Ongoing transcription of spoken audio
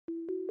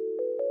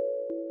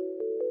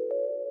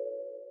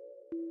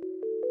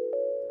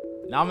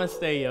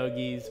Namaste,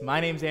 yogis. My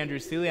name's Andrew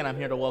Seeley, and I'm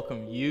here to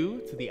welcome you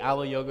to the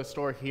Aloe Yoga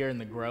store here in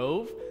the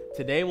Grove.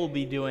 Today we'll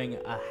be doing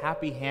a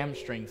happy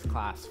hamstrings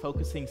class,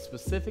 focusing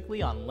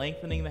specifically on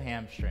lengthening the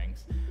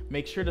hamstrings.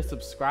 Make sure to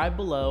subscribe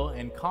below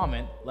and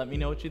comment. Let me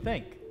know what you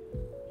think.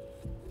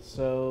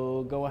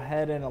 So go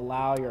ahead and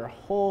allow your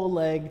whole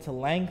leg to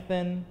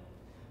lengthen.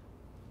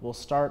 We'll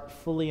start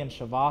fully in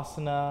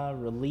Shavasana.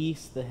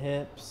 Release the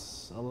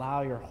hips.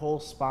 Allow your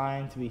whole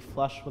spine to be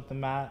flush with the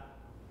mat.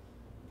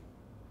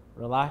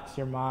 Relax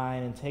your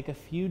mind and take a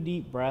few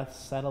deep breaths,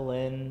 settle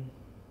in.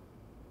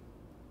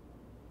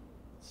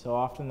 So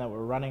often that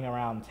we're running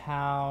around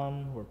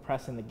town, we're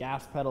pressing the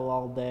gas pedal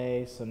all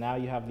day, so now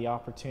you have the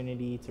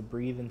opportunity to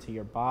breathe into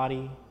your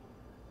body,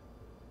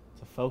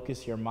 to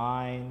focus your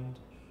mind,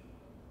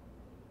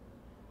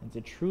 and to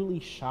truly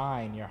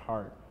shine your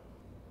heart.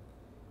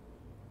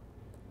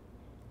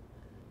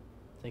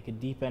 Take a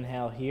deep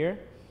inhale here.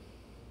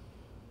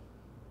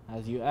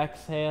 As you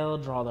exhale,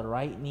 draw the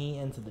right knee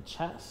into the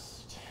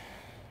chest.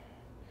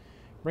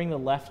 Bring the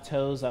left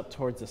toes up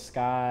towards the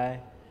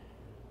sky.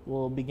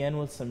 We'll begin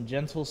with some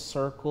gentle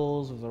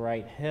circles of the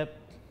right hip,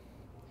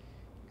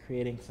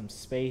 creating some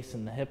space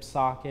in the hip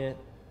socket.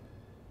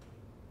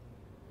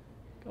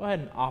 Go ahead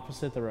and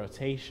opposite the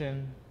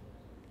rotation,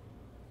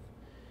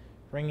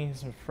 bringing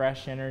some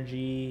fresh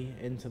energy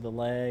into the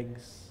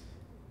legs.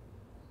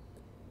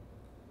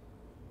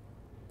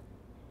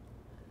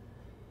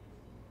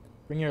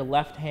 Bring your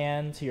left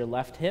hand to your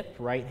left hip,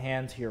 right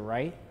hand to your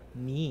right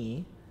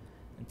knee,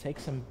 and take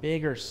some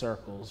bigger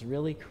circles,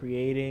 really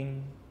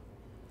creating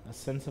a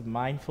sense of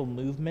mindful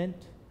movement.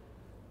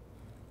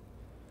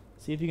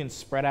 See if you can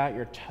spread out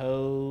your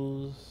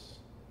toes,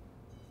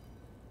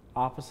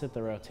 opposite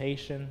the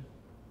rotation.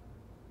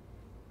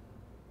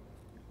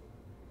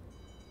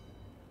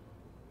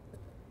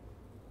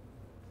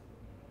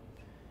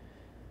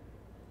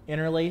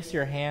 Interlace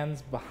your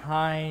hands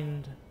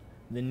behind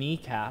the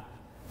kneecap,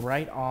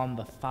 right on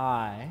the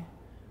thigh,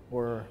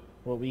 or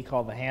what we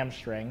call the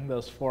hamstring,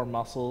 those four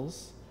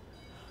muscles.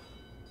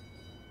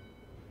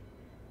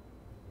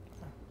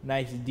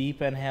 Nice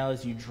deep inhale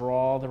as you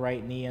draw the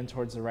right knee in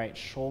towards the right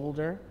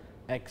shoulder.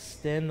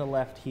 Extend the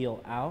left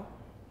heel out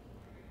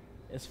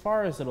as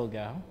far as it'll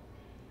go.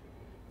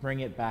 Bring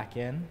it back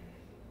in.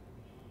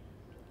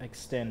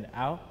 Extend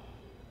out.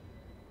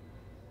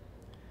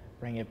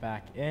 Bring it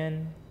back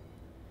in.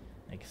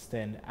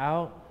 Extend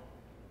out.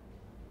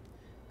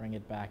 Bring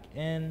it back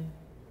in.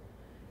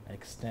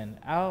 Extend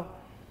out.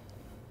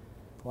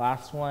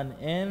 Last one,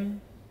 in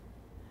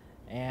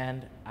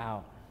and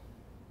out.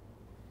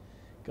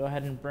 Go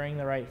ahead and bring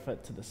the right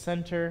foot to the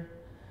center.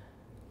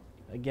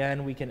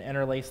 Again, we can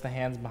interlace the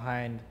hands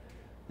behind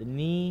the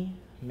knee,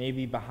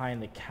 maybe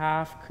behind the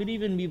calf, could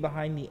even be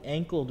behind the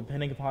ankle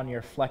depending upon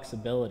your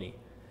flexibility.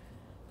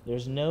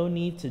 There's no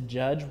need to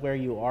judge where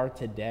you are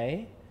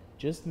today.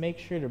 Just make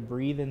sure to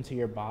breathe into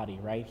your body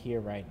right here,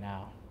 right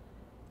now.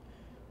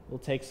 We'll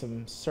take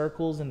some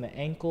circles in the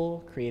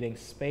ankle, creating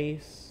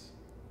space.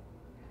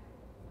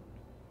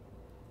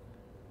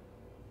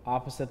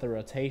 Opposite the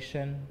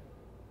rotation.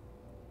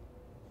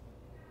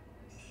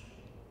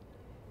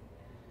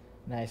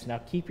 Nice. Now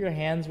keep your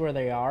hands where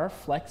they are.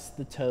 Flex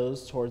the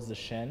toes towards the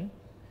shin.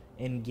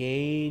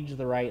 Engage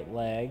the right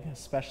leg,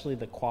 especially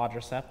the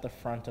quadricep, the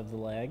front of the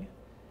leg.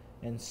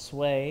 And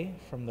sway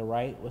from the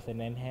right with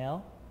an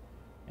inhale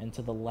and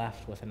to the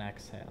left with an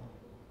exhale.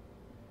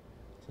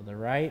 To the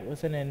right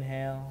with an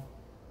inhale,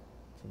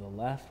 to the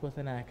left with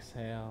an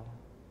exhale,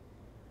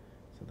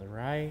 to the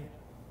right,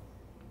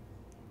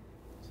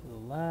 to the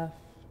left,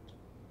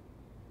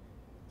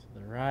 to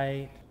the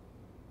right,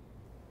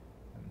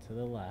 and to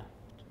the left.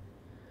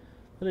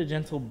 Put a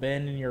gentle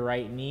bend in your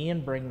right knee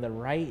and bring the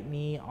right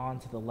knee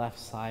onto the left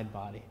side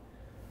body.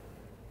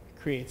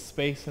 Create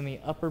space in the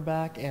upper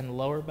back and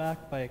lower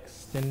back by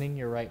extending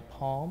your right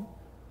palm.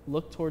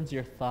 Look towards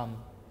your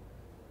thumb,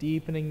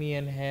 deepening the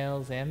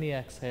inhales and the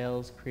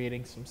exhales,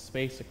 creating some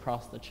space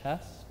across the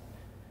chest.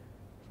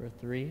 For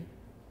 3,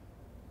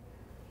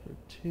 for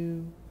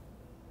 2,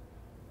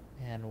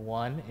 and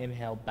 1.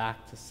 Inhale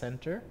back to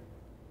center.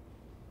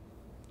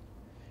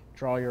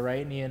 Draw your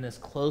right knee in as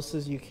close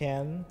as you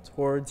can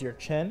towards your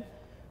chin.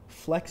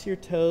 Flex your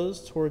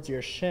toes towards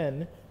your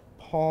shin.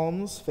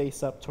 Palms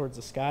face up towards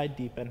the sky.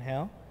 Deep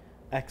inhale.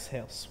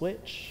 Exhale,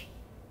 switch.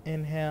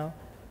 Inhale,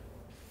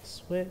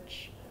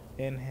 switch.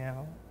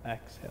 Inhale,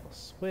 exhale,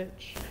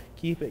 switch.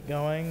 Keep it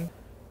going.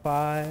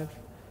 5,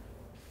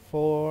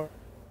 4,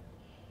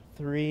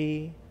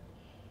 3,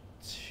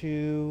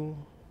 2,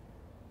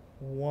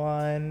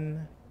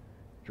 1.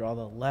 Draw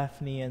the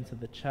left knee into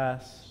the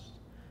chest.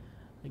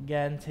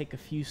 Again, take a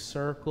few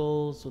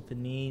circles with the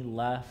knee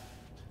left.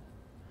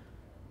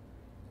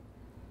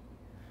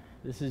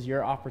 This is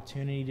your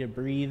opportunity to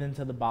breathe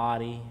into the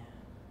body,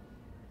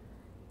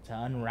 to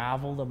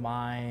unravel the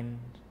mind,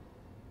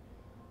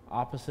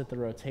 opposite the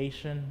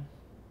rotation.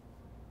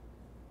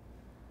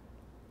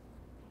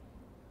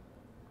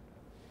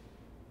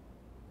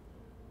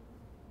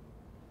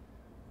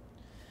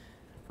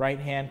 Right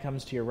hand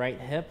comes to your right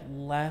hip,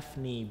 left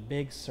knee,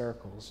 big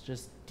circles,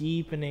 just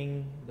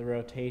deepening the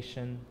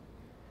rotation,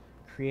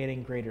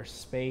 creating greater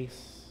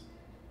space.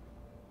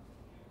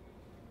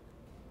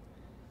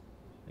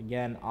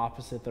 Again,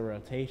 opposite the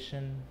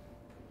rotation.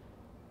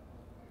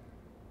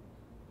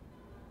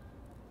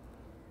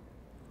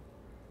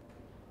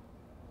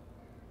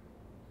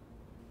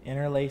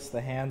 Interlace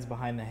the hands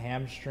behind the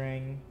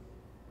hamstring.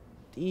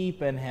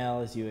 Deep inhale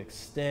as you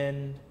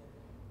extend.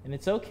 And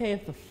it's okay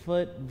if the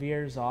foot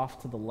veers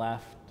off to the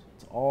left.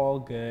 It's all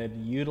good.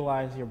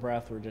 Utilize your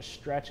breath. We're just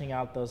stretching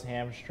out those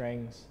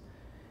hamstrings.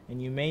 And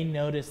you may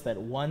notice that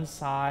one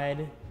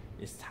side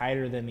is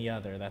tighter than the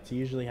other. That's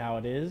usually how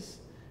it is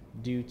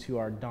due to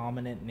our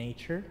dominant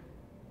nature.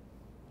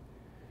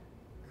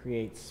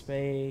 Create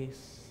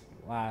space.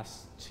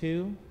 Last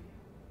 2.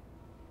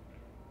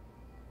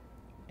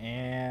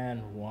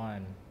 And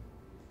 1.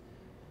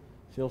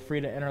 Feel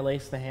free to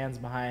interlace the hands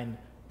behind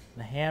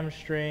the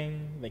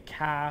hamstring, the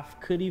calf,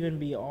 could even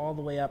be all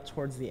the way up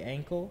towards the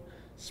ankle.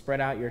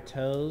 Spread out your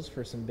toes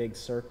for some big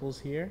circles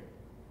here.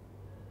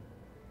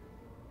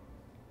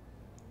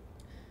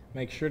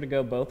 Make sure to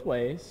go both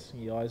ways.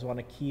 You always want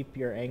to keep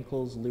your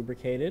ankles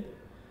lubricated.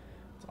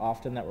 It's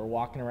often that we're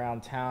walking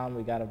around town,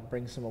 we got to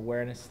bring some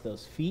awareness to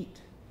those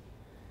feet.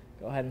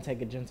 Go ahead and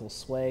take a gentle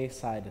sway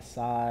side to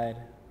side.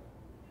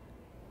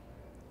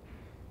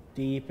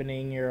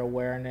 Deepening your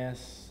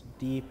awareness,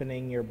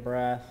 deepening your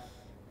breath.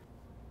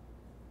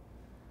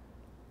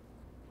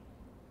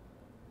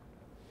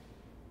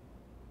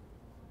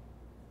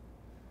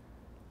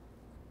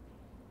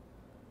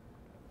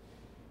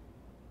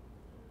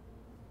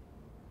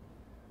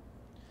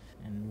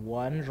 And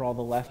 1, draw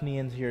the left knee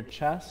into your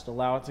chest.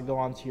 Allow it to go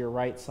onto your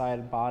right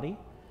side body.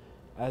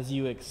 As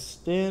you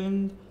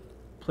extend,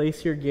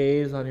 place your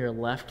gaze on your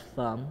left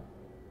thumb.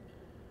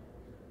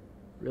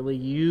 Really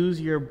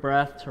use your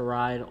breath to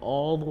ride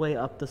all the way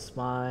up the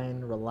spine,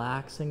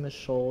 relaxing the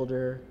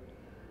shoulder,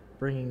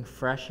 bringing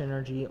fresh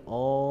energy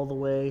all the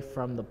way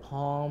from the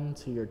palm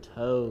to your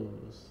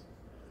toes.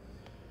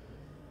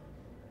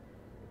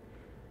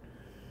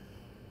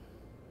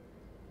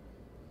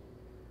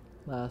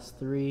 Last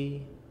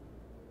 3,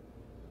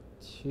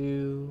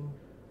 2,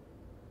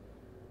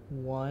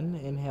 1.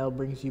 Inhale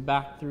brings you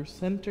back through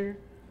center.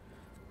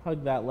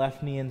 Hug that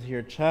left knee into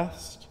your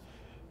chest.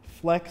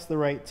 Flex the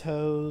right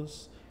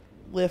toes.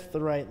 Lift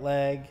the right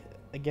leg.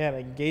 Again,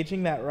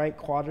 engaging that right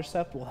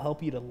quadricep will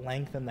help you to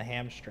lengthen the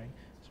hamstring.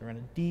 So we're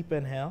going to deep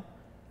inhale,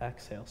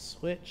 exhale,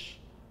 switch,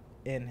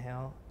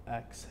 inhale,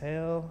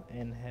 exhale,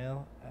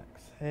 inhale,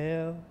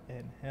 exhale,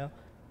 inhale,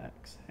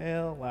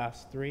 exhale.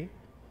 Last 3,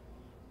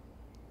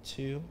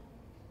 2,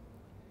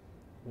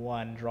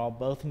 1. Draw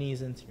both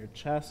knees into your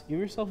chest. Give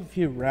yourself a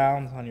few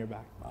rounds on your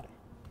back body.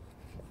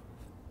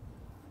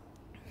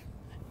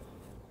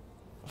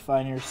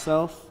 Find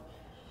yourself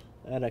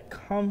at a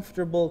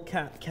comfortable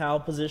cat-cow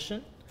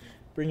position,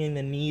 bringing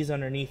the knees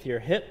underneath your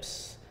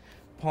hips,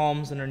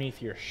 palms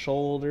underneath your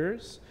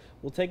shoulders.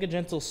 We'll take a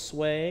gentle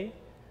sway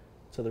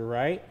to the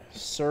right,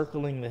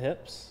 circling the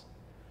hips,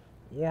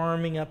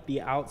 warming up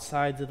the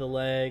outsides of the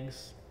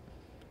legs.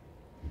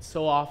 It's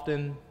so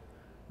often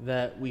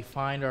that we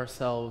find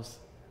ourselves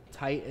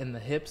tight in the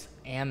hips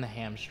and the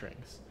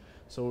hamstrings.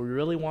 So we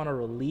really want to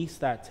release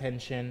that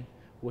tension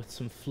with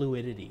some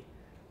fluidity.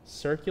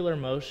 Circular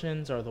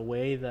motions are the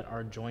way that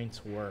our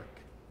joints work.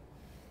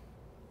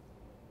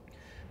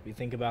 We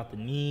think about the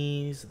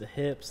knees, the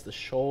hips, the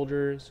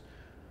shoulders.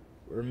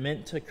 We're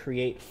meant to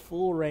create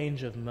full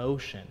range of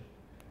motion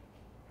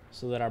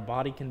so that our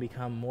body can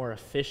become more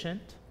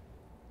efficient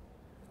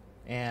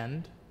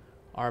and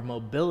our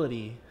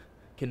mobility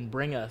can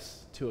bring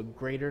us to a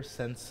greater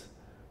sense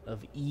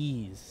of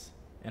ease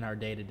in our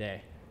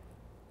day-to-day.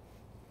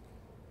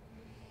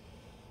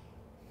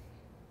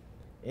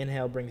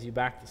 Inhale brings you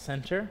back to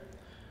center.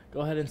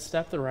 Go ahead and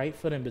step the right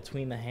foot in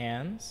between the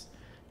hands.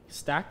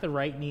 Stack the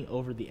right knee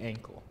over the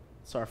ankle.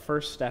 So our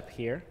first step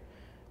here.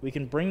 We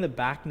can bring the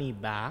back knee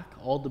back,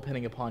 all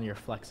depending upon your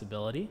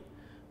flexibility.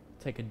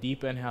 Take a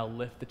deep inhale,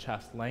 lift the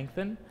chest,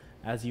 lengthen.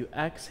 As you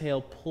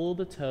exhale, pull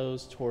the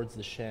toes towards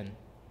the shin.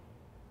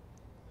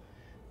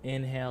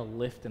 Inhale,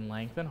 lift and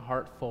lengthen,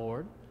 heart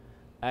forward.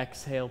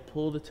 Exhale,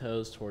 pull the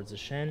toes towards the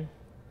shin.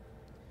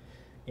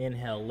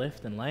 Inhale,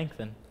 lift and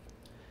lengthen.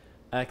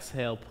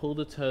 Exhale, pull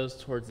the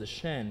toes towards the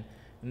shin.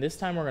 And this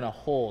time we're going to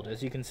hold.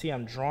 As you can see,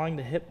 I'm drawing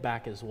the hip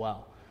back as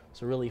well.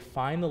 So really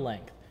find the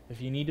length. If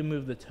you need to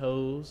move the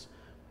toes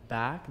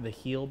back, the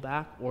heel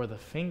back, or the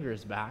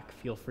fingers back,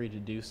 feel free to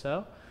do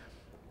so.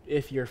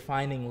 If you're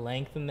finding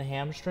length in the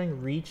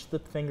hamstring, reach the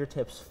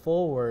fingertips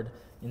forward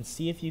and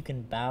see if you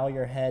can bow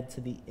your head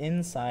to the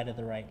inside of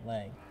the right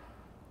leg.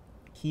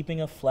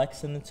 Keeping a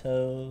flex in the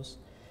toes,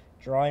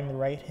 drawing the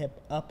right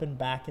hip up and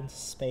back into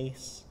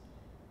space.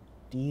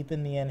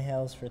 Deepen the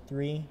inhales for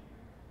 3,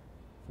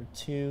 for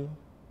 2,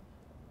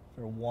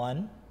 for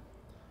 1.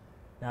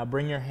 Now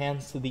bring your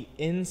hands to the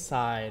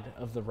inside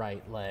of the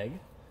right leg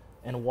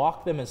and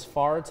walk them as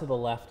far to the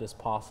left as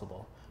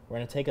possible. We're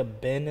going to take a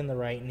bend in the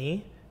right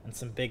knee and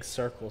some big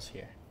circles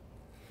here.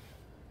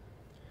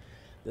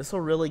 This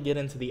will really get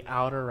into the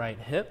outer right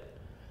hip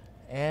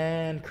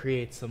and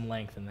create some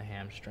length in the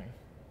hamstring.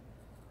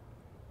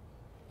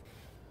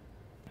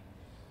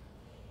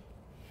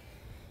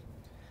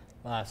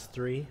 Last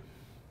 3,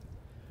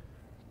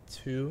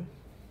 2,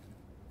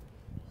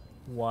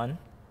 1.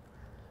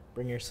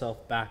 Bring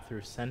yourself back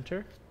through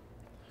center.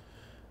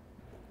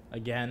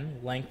 Again,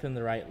 lengthen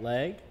the right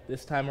leg.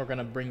 This time we're going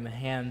to bring the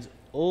hands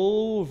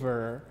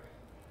over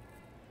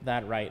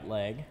that right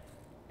leg,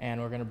 and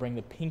we're going to bring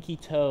the pinky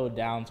toe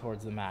down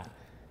towards the mat.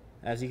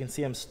 As you can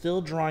see, I'm still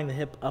drawing the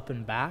hip up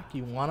and back.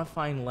 You want to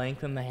find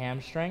length in the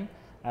hamstring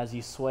as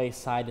you sway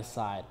side to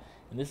side.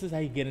 And this is how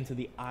you get into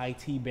the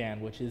IT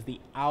band, which is the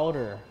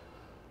outer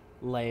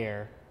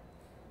layer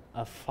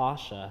of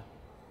fascia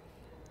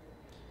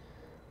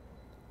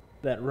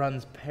that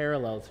runs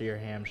parallel to your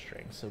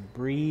hamstring. So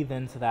breathe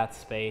into that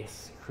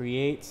space,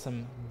 create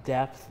some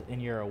depth in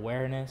your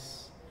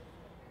awareness,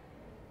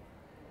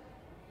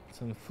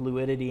 some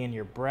fluidity in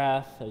your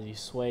breath as you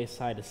sway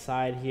side to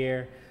side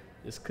here.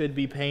 This could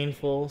be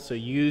painful, so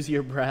use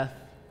your breath.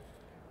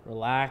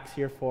 Relax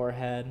your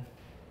forehead.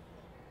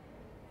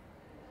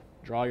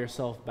 Draw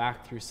yourself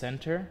back through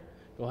center.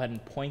 Go ahead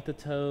and point the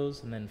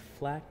toes and then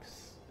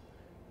flex.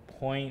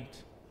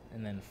 Point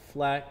and then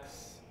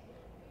flex.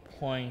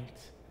 Point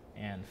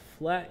and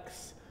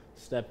flex.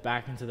 Step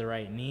back into the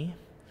right knee.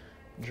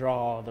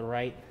 Draw the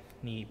right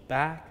knee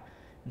back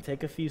and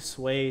take a few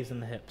sways in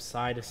the hips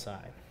side to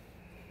side.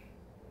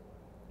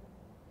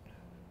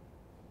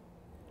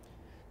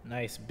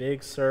 Nice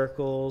big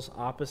circles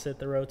opposite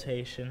the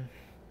rotation.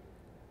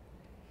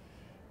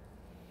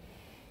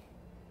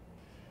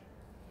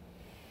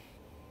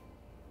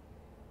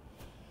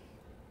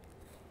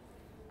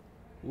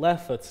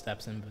 Left foot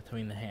steps in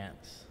between the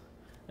hands.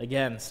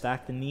 Again,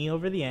 stack the knee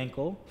over the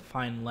ankle,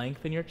 find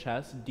length in your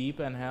chest, deep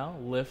inhale,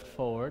 lift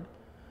forward.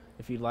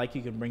 If you'd like,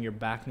 you can bring your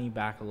back knee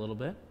back a little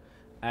bit.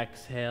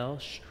 Exhale,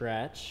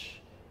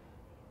 stretch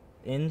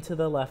into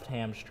the left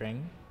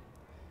hamstring.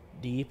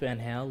 Deep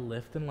inhale,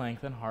 lift and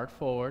lengthen, heart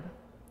forward.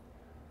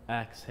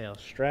 Exhale,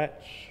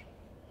 stretch.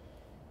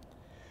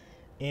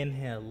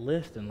 Inhale,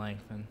 lift and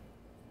lengthen.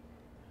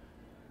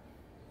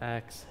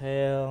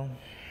 Exhale.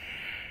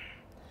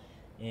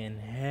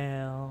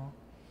 Inhale.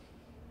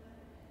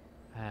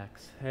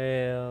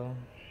 Exhale.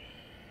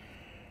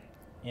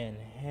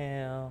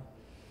 Inhale.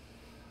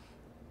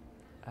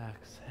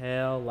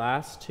 Exhale.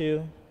 Last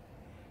 2.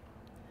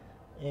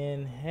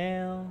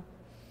 Inhale.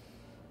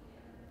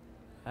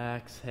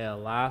 Exhale.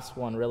 Last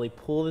 1. Really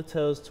pull the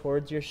toes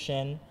towards your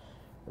shin.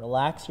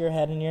 Relax your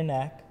head and your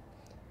neck.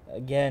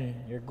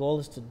 Again, your goal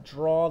is to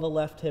draw the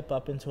left hip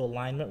up into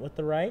alignment with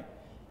the right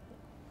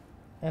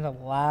and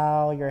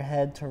allow your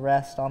head to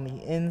rest on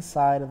the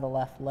inside of the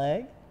left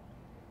leg.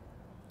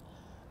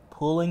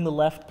 Pulling the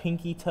left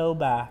pinky toe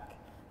back,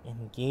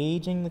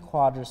 engaging the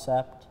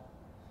quadriceps.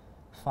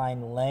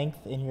 Find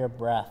length in your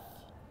breath.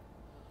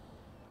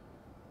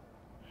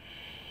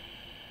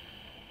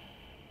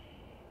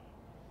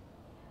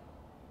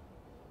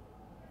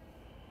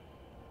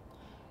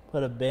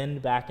 Put a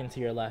bend back into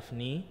your left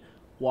knee.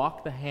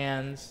 Walk the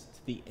hands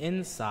to the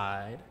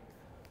inside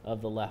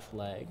of the left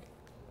leg.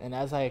 And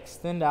as I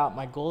extend out,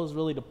 my goal is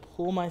really to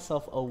pull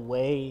myself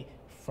away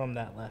from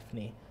that left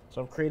knee.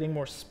 So I'm creating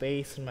more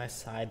space in my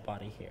side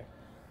body here.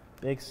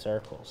 Big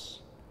circles.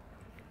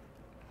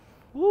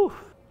 Woo!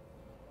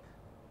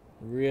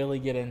 Really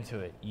get into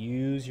it.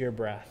 Use your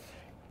breath.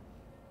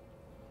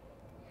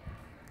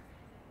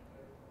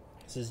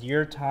 This is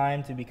your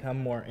time to become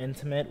more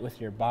intimate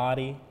with your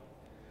body,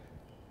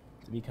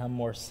 to become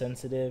more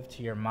sensitive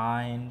to your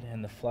mind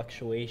and the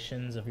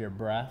fluctuations of your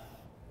breath,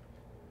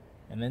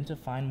 and then to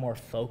find more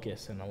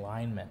focus and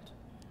alignment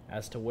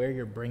as to where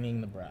you're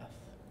bringing the breath.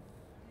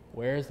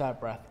 Where is that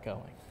breath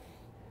going?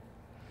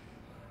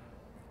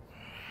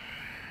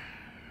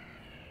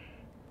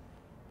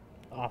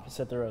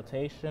 Opposite the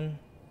rotation.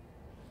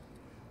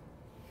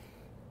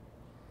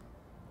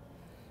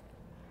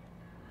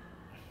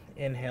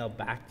 Inhale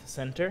back to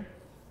center.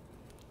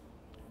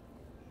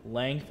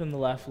 Lengthen the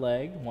left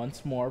leg.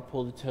 Once more,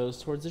 pull the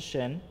toes towards the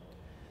shin.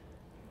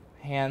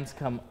 Hands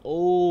come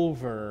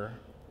over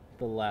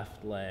the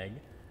left leg.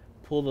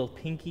 Pull the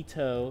pinky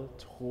toe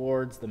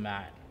towards the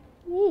mat.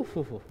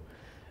 Woo.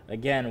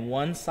 Again,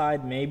 one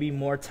side may be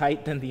more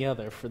tight than the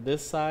other. For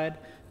this side,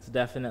 it's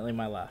definitely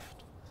my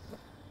left.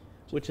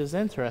 Which is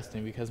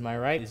interesting because my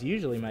right is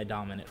usually my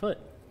dominant foot.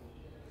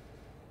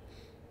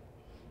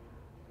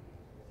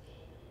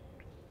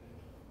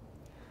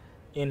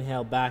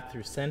 Inhale back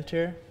through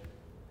center.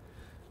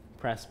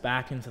 Press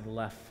back into the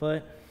left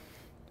foot.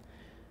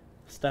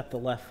 Step the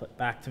left foot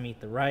back to meet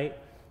the right.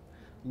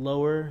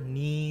 Lower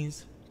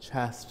knees,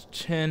 chest,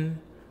 chin.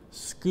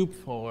 Scoop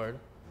forward.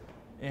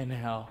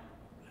 Inhale.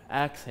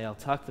 Exhale.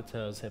 Tuck the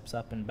toes, hips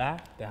up and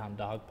back. Down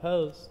dog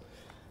pose.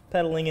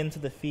 Pedaling into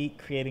the feet,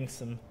 creating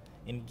some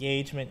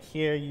engagement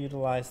here.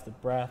 Utilize the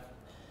breath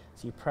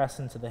as you press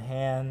into the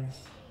hands.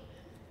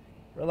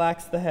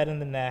 Relax the head and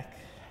the neck.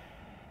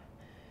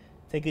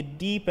 Take a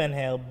deep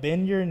inhale,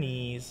 bend your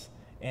knees,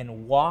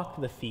 and walk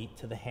the feet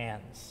to the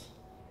hands.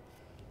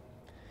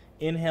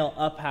 Inhale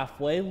up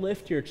halfway,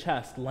 lift your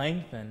chest,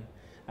 lengthen.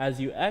 As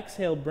you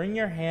exhale, bring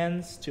your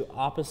hands to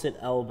opposite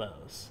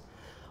elbows.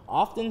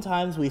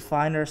 Oftentimes we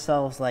find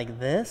ourselves like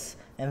this,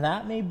 and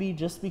that may be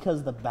just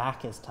because the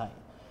back is tight.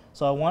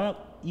 So I want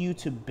you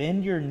to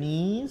bend your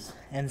knees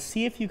and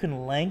see if you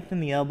can lengthen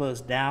the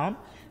elbows down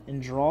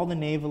and draw the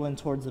navel in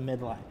towards the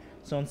midline.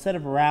 So instead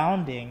of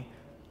rounding,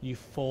 you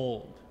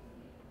fold.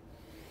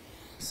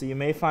 So you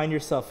may find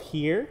yourself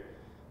here,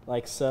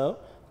 like so,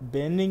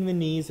 bending the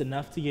knees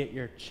enough to get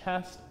your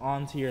chest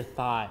onto your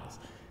thighs,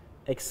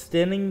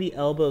 extending the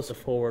elbows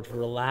forward,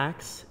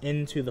 relax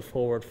into the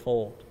forward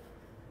fold.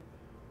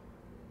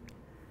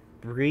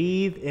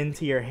 Breathe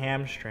into your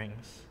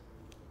hamstrings.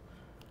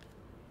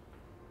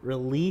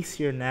 Release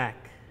your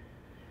neck.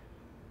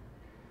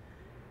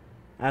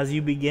 As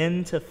you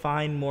begin to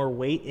find more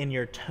weight in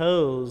your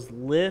toes,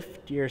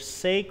 lift your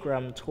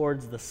sacrum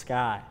towards the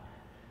sky.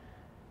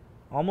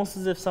 Almost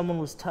as if someone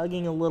was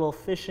tugging a little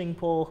fishing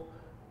pole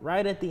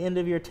right at the end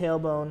of your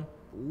tailbone.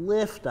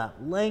 Lift up,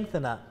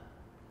 lengthen up.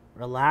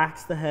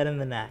 Relax the head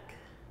and the neck.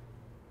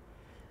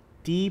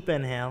 Deep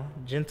inhale,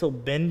 gentle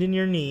bend in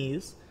your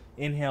knees.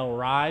 Inhale,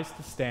 rise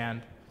to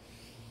stand.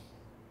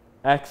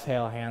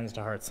 Exhale, hands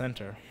to heart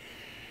center.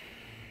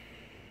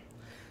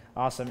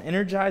 Awesome.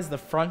 Energize the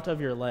front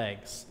of your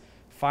legs.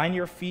 Find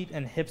your feet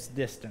and hips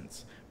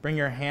distance. Bring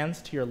your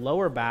hands to your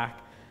lower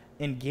back.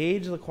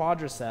 Engage the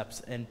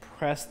quadriceps and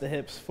press the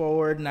hips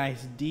forward.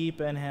 Nice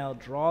deep inhale.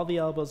 Draw the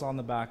elbows on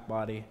the back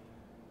body.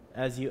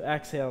 As you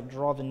exhale,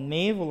 draw the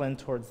navel in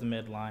towards the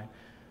midline.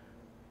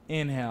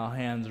 Inhale,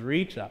 hands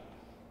reach up.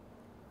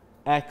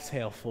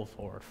 Exhale, full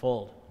forward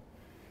fold.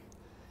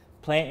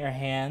 Plant your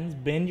hands,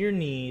 bend your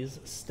knees,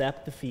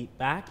 step the feet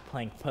back,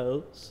 plank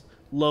pose.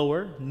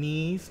 Lower,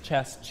 knees,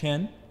 chest,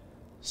 chin.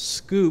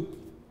 Scoop,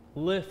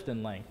 lift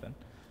and lengthen.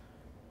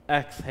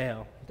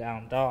 Exhale,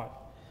 down dog.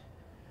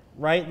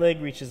 Right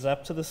leg reaches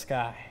up to the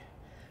sky.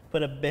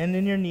 Put a bend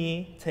in your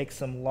knee, take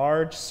some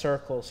large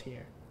circles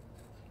here.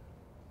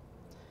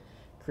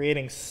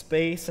 Creating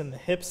space in the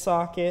hip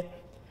socket,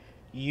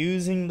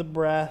 using the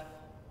breath,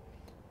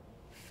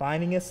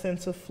 finding a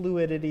sense of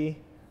fluidity,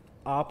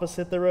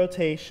 opposite the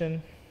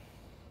rotation.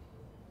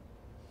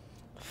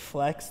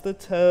 Flex the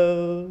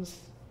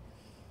toes.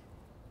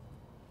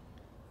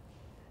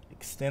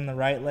 Extend the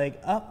right leg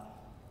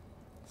up.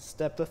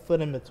 Step the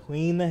foot in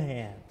between the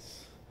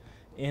hands.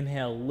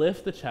 Inhale,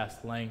 lift the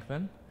chest,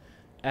 lengthen.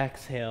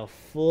 Exhale,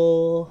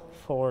 full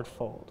forward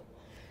fold.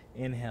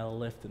 Inhale,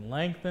 lift and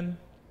lengthen.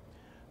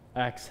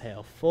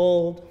 Exhale,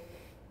 fold.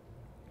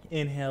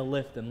 Inhale,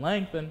 lift and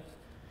lengthen.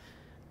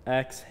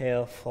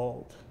 Exhale,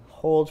 fold.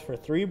 Hold for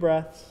 3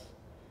 breaths.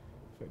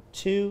 For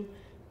 2.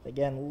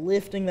 Again,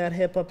 lifting that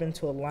hip up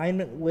into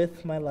alignment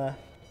with my left.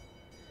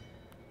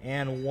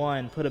 And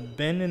 1. Put a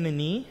bend in the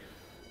knee.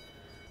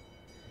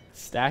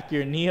 Stack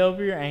your knee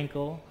over your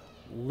ankle.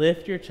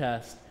 Lift your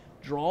chest.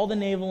 Draw the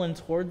navel in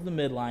towards the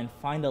midline.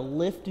 Find a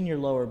lift in your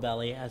lower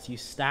belly as you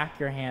stack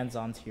your hands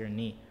onto your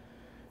knee.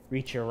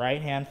 Reach your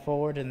right hand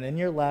forward and then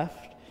your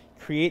left.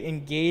 Create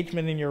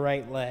engagement in your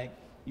right leg.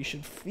 You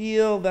should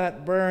feel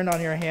that burn on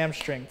your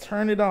hamstring.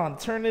 Turn it on,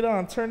 turn it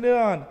on, turn it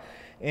on.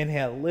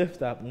 Inhale,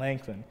 lift up,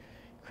 lengthen.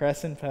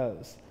 Crescent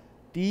pose.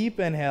 Deep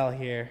inhale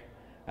here.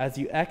 As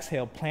you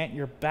exhale, plant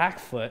your back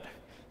foot.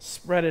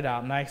 Spread it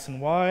out nice and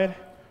wide.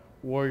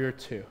 Warrior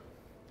 2.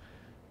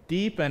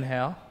 Deep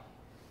inhale.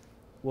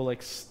 We'll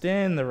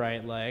extend the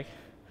right leg.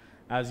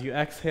 As you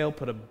exhale,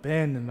 put a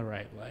bend in the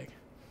right leg.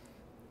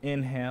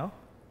 Inhale.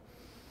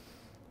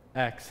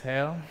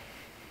 Exhale.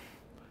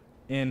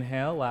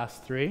 Inhale,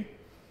 last 3.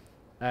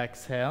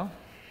 Exhale.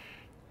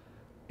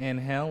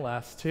 Inhale,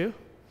 last 2.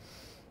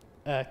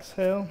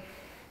 Exhale.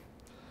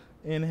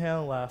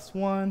 Inhale, last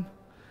 1.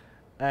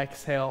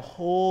 Exhale,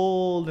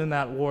 hold in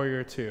that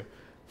warrior 2.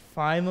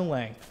 Find the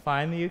length,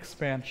 find the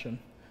expansion.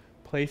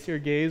 Place your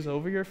gaze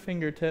over your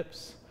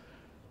fingertips.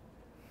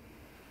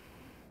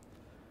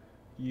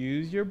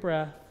 Use your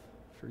breath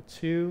for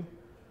 2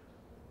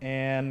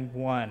 and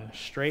 1.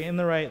 Straighten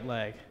the right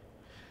leg.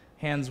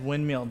 Hands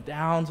windmill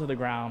down to the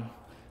ground.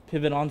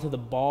 Pivot onto the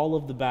ball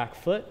of the back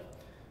foot.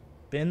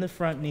 Bend the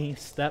front knee,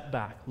 step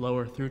back.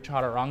 Lower through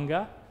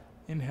chaturanga.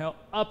 Inhale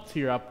up to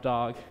your up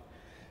dog.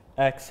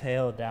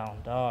 Exhale,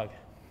 down dog.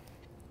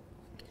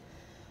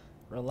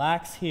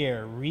 Relax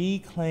here.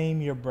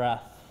 Reclaim your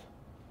breath.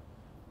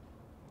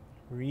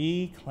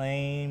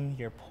 Reclaim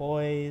your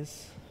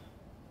poise.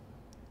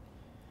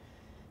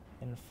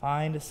 And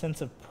find a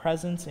sense of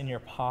presence in your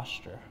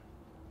posture.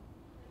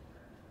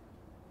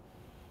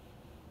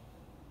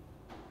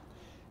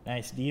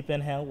 Nice deep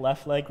inhale.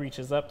 Left leg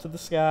reaches up to the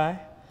sky.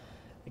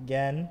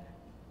 Again,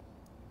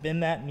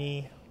 bend that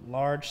knee.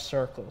 Large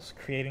circles,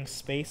 creating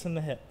space in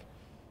the hip.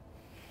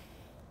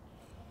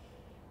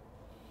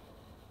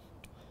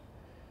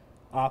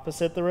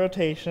 Opposite the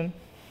rotation.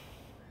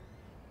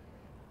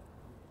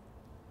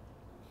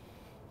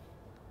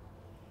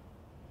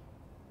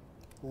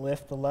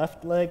 Lift the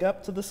left leg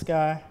up to the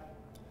sky.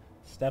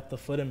 Step the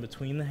foot in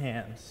between the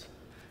hands.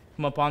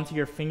 Come up onto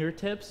your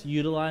fingertips.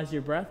 Utilize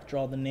your breath.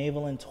 Draw the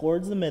navel in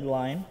towards the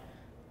midline.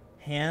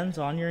 Hands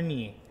on your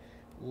knee.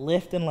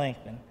 Lift and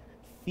lengthen.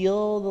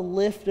 Feel the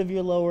lift of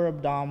your lower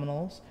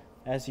abdominals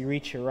as you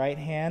reach your right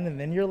hand and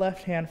then your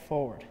left hand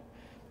forward.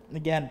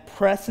 Again,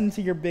 press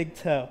into your big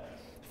toe.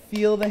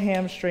 Feel the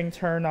hamstring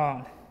turn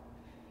on.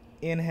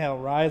 Inhale,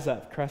 rise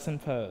up,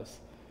 crescent pose.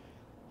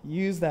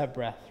 Use that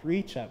breath.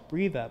 Reach up,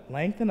 breathe up,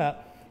 lengthen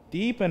up.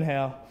 Deep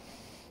inhale.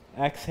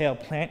 Exhale,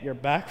 plant your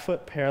back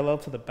foot parallel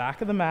to the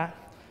back of the mat.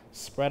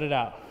 Spread it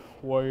out.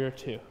 Warrior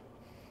two.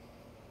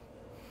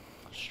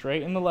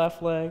 Straighten the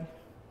left leg.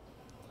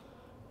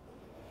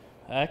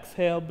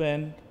 Exhale,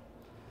 bend.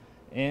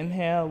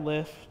 Inhale,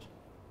 lift.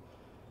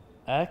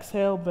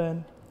 Exhale,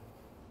 bend.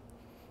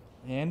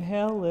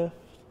 Inhale, lift.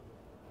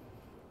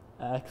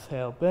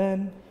 Exhale,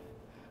 bend.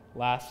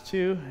 Last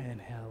two.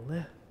 Inhale,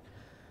 lift.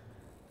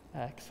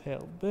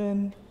 Exhale,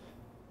 bend.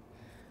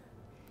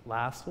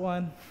 Last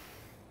one.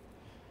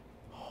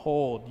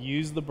 Hold.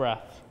 Use the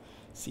breath.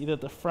 See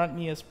that the front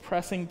knee is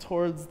pressing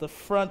towards the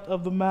front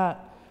of the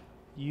mat.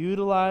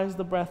 Utilize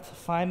the breath to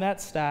find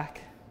that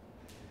stack.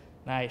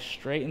 Nice.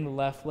 Straighten the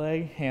left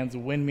leg. Hands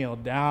windmill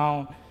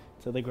down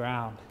to the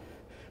ground.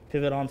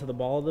 Pivot onto the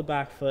ball of the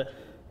back foot.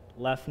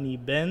 Left knee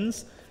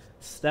bends.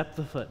 Step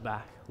the foot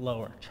back.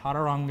 Lower.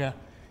 Chaturanga.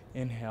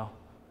 Inhale.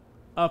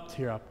 Up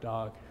to your up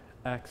dog.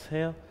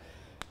 Exhale.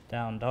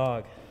 Down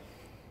dog.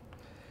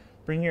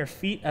 Bring your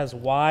feet as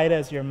wide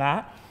as your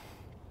mat.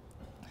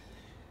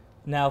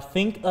 Now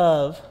think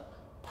of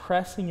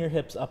pressing your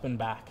hips up and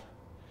back.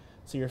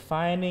 So you're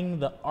finding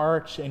the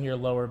arch in your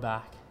lower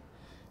back.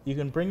 You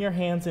can bring your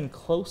hands in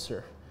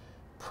closer,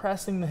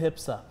 pressing the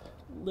hips up,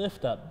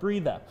 lift up,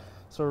 breathe up.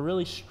 So we're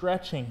really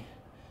stretching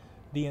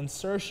the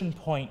insertion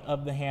point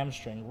of the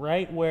hamstring,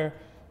 right where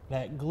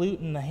that glute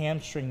and the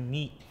hamstring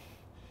meet.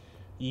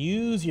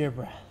 Use your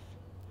breath.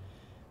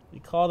 We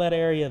call that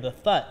area the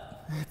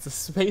thut. It's a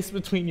space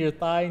between your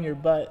thigh and your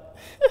butt.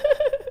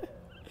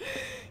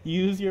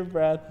 Use your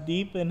breath.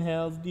 Deep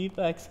inhales, deep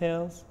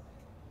exhales.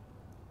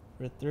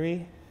 For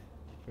 3,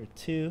 for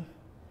 2,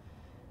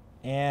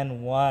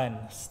 and 1.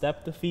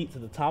 Step the feet to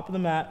the top of the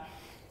mat.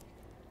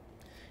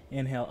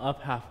 Inhale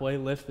up halfway,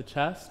 lift the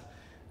chest.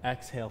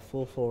 Exhale,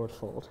 full forward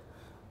fold.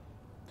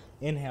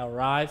 Inhale,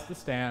 rise to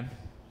stand.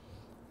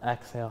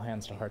 Exhale,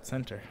 hands to heart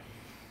center.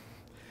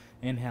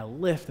 Inhale,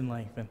 lift and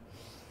lengthen.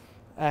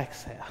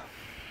 Exhale.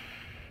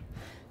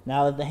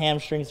 Now that the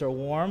hamstrings are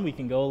warm, we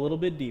can go a little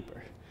bit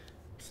deeper.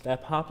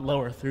 Step hop,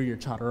 lower through your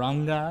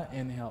chaturanga.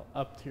 Inhale,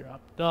 up to your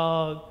up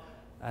dog.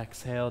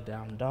 Exhale,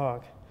 down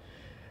dog.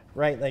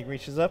 Right leg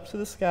reaches up to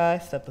the sky.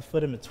 Step the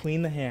foot in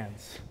between the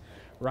hands.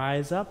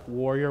 Rise up,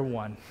 warrior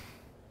one.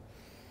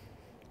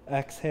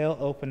 Exhale,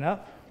 open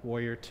up,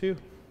 warrior two.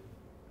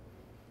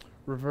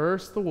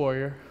 Reverse the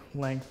warrior,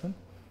 lengthen.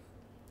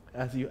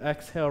 As you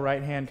exhale,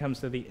 right hand comes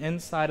to the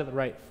inside of the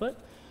right foot.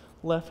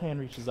 Left hand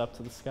reaches up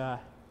to the sky.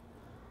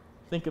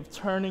 Think of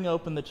turning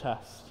open the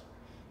chest.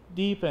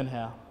 Deep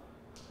inhale.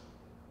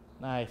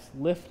 Nice.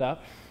 Lift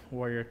up,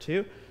 warrior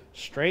two.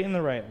 Straighten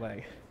the right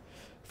leg.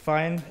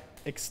 Find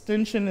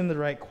extension in the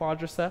right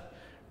quadricep.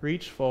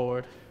 Reach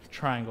forward,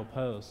 triangle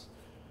pose.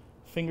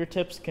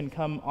 Fingertips can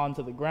come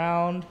onto the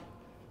ground,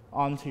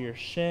 onto your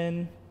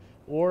shin,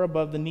 or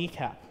above the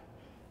kneecap.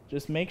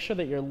 Just make sure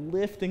that you're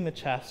lifting the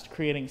chest,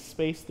 creating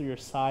space through your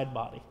side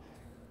body,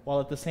 while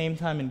at the same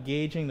time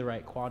engaging the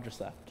right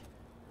quadricep.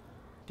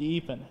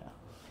 Deep inhales.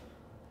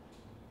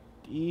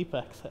 Deep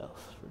exhales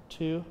for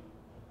 2,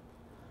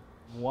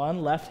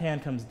 1. Left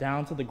hand comes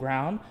down to the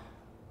ground.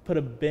 Put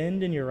a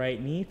bend in your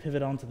right knee,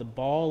 pivot onto the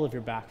ball of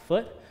your back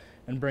foot,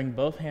 and bring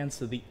both hands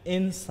to the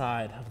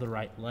inside of the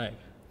right leg.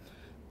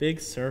 Big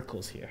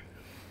circles here.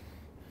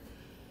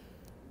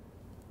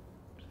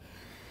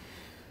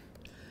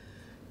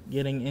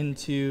 Getting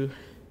into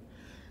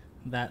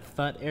that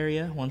thut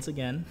area once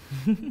again.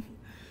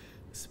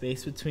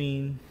 Space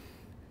between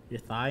your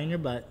thigh and your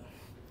butt.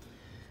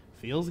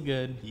 Feels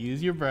good.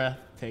 Use your breath.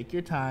 Take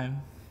your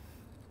time.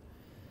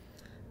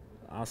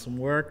 Awesome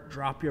work.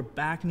 Drop your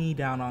back knee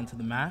down onto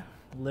the mat.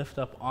 Lift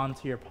up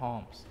onto your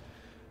palms.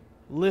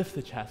 Lift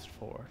the chest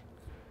forward.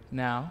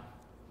 Now,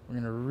 we're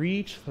going to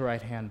reach the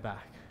right hand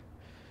back.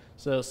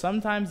 So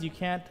sometimes you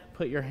can't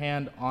put your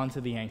hand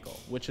onto the ankle,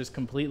 which is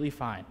completely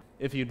fine.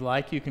 If you'd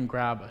like, you can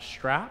grab a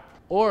strap,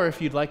 or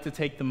if you'd like to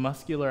take the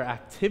muscular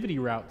activity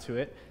route to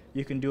it,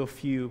 you can do a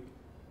few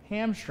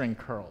hamstring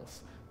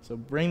curls. So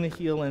bring the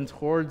heel in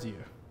towards you.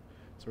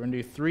 So we're going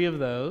to do 3 of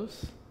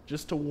those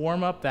just to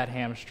warm up that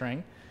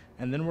hamstring.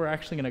 And then we're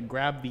actually going to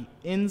grab the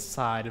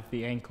inside of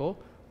the ankle,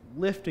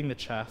 lifting the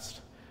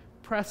chest,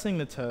 pressing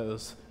the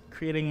toes,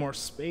 creating more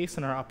space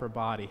in our upper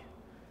body.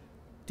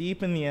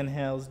 Deepen the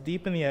inhales,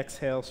 deepen the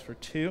exhales for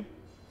 2.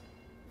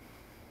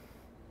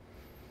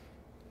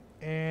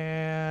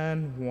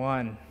 And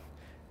 1.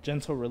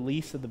 Gentle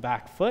release of the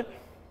back foot.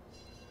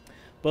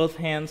 Both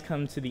hands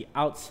come to the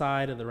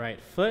outside of the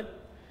right foot.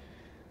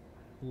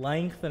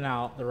 Lengthen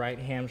out the right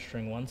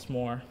hamstring once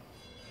more.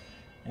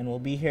 And we'll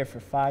be here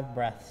for 5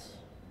 breaths.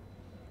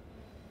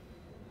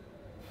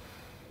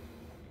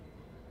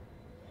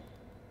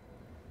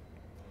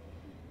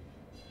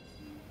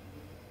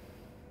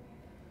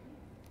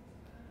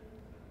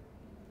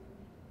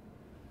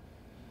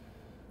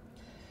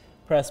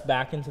 Press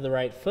back into the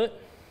right foot.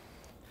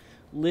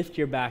 Lift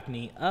your back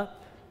knee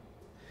up.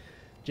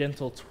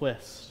 Gentle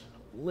twist.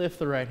 Lift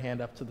the right hand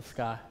up to the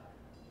sky.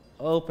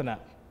 Open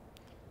up.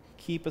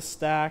 Keep a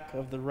stack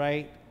of the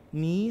right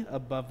knee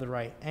above the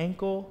right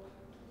ankle.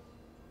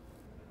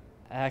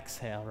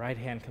 Exhale. Right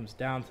hand comes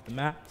down to the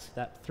mat.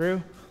 Step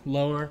through.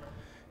 Lower.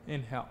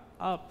 Inhale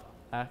up.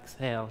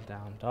 Exhale.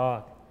 Down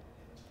dog.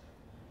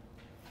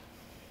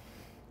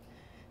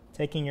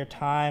 Taking your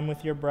time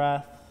with your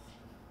breath.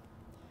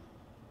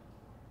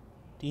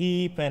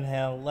 Deep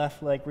inhale,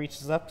 left leg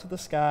reaches up to the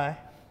sky.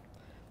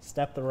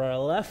 Step the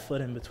left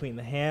foot in between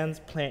the hands.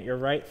 Plant your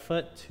right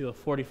foot to a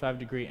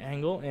 45-degree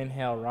angle.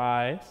 Inhale,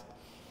 rise.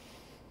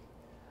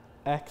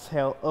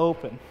 Exhale,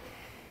 open.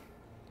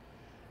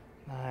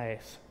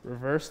 Nice.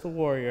 Reverse the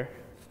warrior.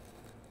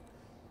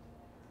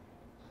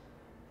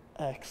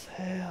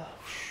 Exhale.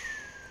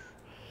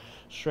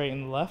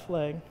 Straighten the left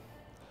leg.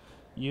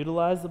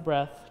 Utilize the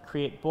breath.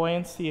 Create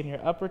buoyancy in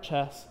your upper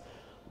chest.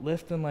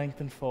 Lift and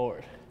lengthen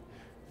forward.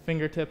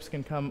 Fingertips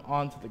can come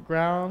onto the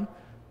ground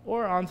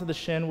or onto the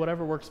shin,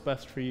 whatever works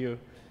best for you.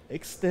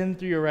 Extend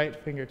through your right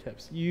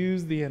fingertips.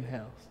 Use the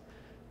inhales.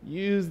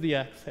 Use the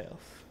exhales.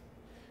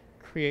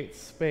 Create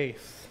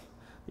space.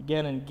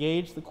 Again,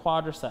 engage the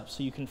quadriceps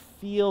so you can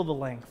feel the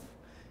length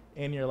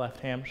in your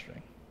left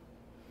hamstring.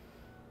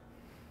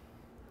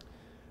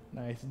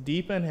 Nice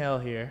deep inhale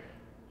here.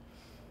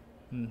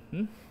 As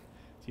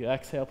you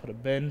exhale, put a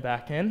bend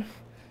back in.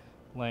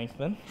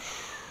 Lengthen.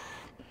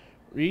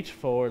 Reach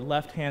forward,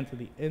 left hand to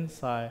the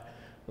inside,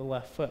 the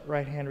left foot,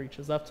 right hand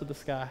reaches up to the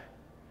sky.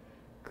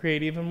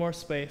 Create even more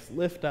space,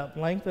 lift up,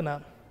 lengthen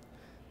up.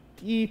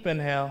 Deep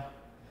inhale.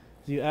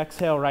 As you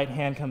exhale, right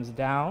hand comes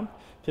down,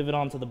 pivot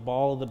onto the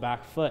ball of the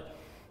back foot.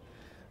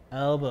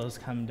 Elbows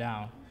come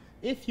down.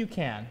 If you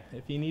can,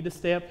 if you need to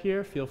stay up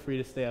here, feel free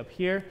to stay up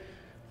here.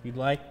 If you'd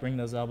like, bring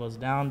those elbows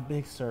down,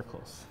 big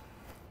circles.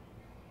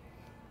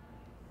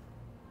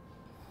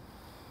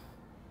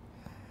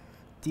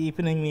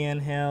 Deepening the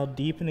inhale,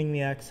 deepening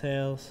the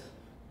exhales.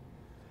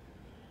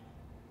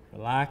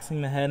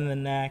 Relaxing the head and the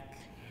neck.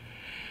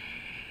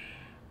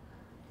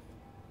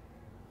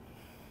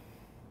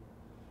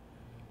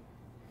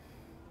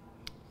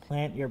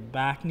 Plant your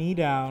back knee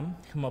down,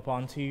 come up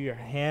onto your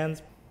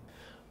hands,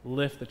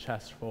 lift the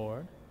chest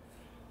forward.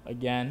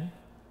 Again,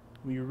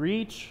 we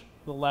reach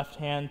the left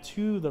hand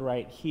to the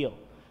right heel.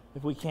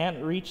 If we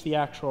can't reach the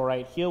actual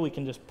right heel, we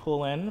can just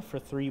pull in for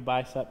 3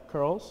 bicep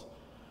curls.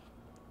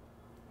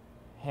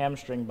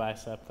 Hamstring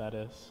bicep, that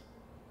is.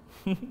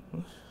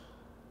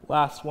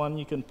 Last one,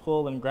 you can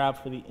pull and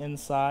grab for the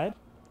inside,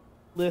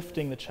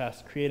 lifting the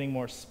chest, creating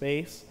more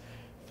space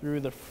through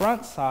the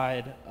front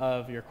side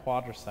of your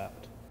quadricep.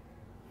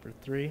 For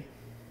 3,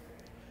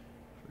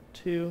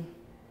 for 2,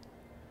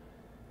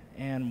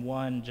 and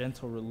 1,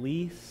 gentle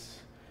release.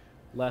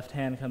 Left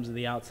hand comes to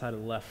the outside of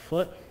the left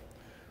foot.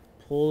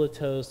 Pull the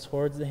toes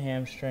towards the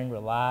hamstring,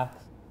 relax.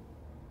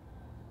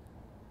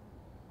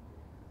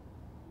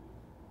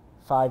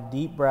 5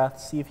 deep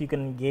breaths. See if you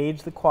can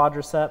engage the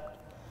quadricep,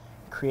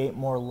 create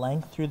more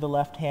length through the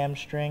left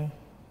hamstring.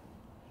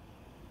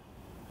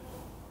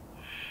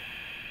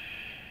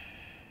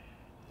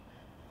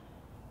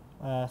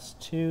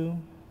 Last 2.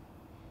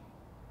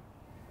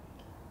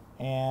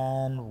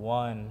 And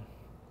 1.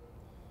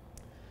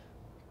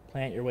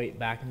 Plant your weight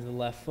back into the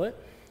left foot.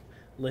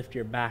 Lift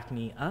your back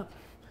knee up.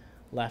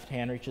 Left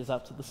hand reaches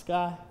up to the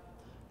sky.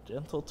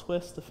 Gentle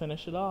twist to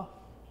finish it off.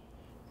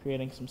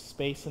 Creating some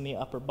space in the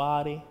upper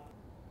body.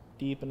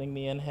 Deepening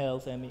the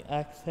inhales and the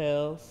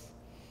exhales.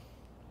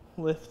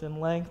 Lift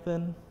and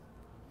lengthen.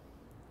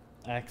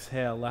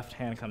 Exhale, left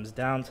hand comes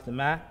down to the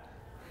mat.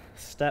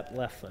 Step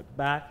left foot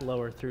back,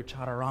 lower through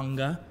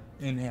chaturanga.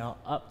 Inhale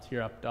up to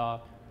your up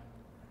dog.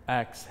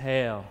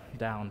 Exhale,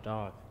 down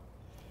dog.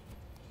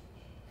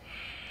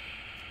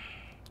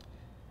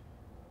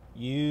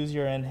 Use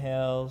your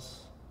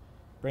inhales.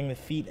 Bring the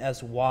feet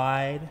as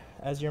wide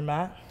as your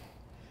mat.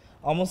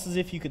 Almost as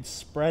if you could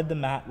spread the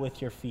mat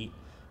with your feet.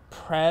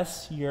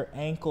 Press your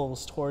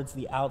ankles towards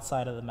the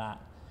outside of the mat.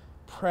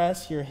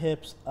 Press your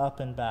hips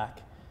up and back.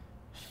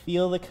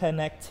 Feel the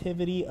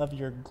connectivity of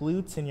your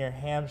glutes and your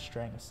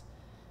hamstrings.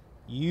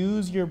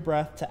 Use your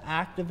breath to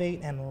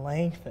activate and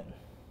lengthen.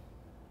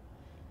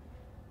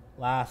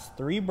 Last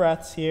 3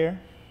 breaths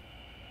here.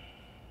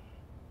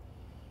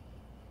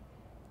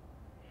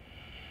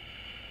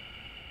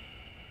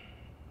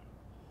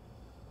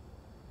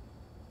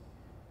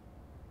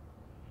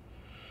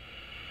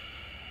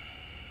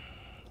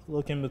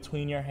 Look in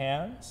between your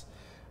hands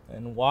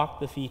and walk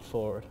the feet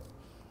forward.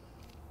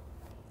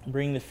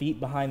 Bring the feet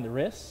behind the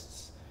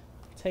wrists.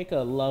 Take a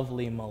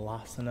lovely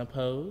malasana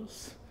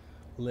pose.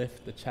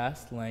 Lift the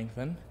chest,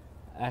 lengthen.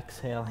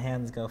 Exhale,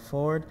 hands go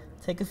forward.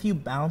 Take a few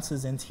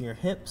bounces into your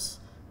hips,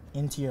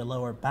 into your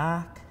lower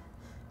back.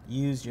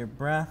 Use your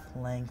breath,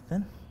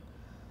 lengthen.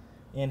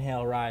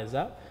 Inhale, rise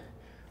up.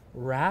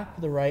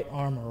 Wrap the right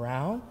arm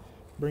around.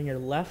 Bring your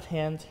left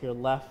hand to your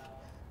left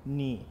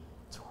knee.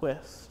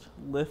 Twist,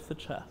 lift the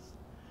chest.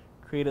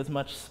 Create as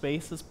much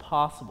space as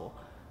possible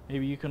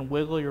Maybe you can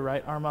wiggle your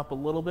right arm up a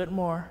little bit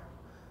more.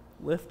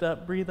 Lift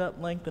up, breathe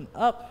up, lengthen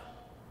up.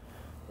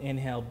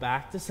 Inhale,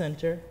 back to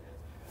center.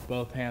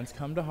 Both hands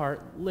come to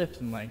heart,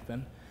 lift and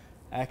lengthen.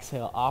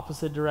 Exhale,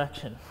 opposite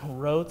direction.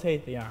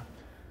 Rotate the arm.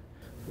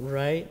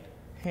 Right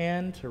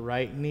hand to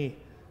right knee.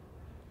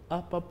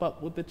 Up, up,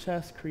 up with the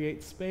chest.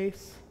 Create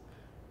space.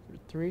 For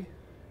 3,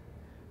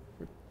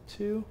 for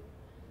 2,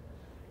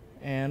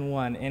 and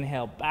 1.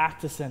 Inhale, back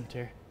to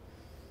center.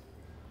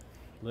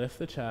 Lift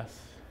the chest.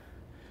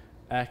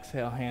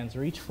 Exhale, hands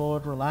reach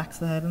forward. Relax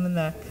the head and the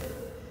neck.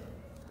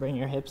 Bring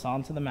your hips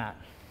onto the mat.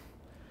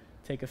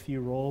 Take a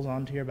few rolls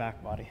onto your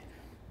back body.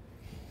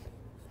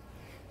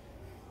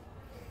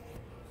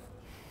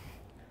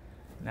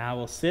 Now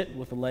we'll sit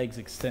with the legs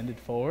extended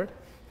forward.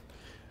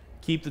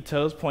 Keep the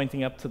toes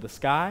pointing up to the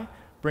sky.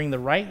 Bring the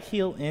right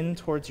heel in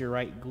towards your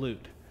right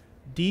glute.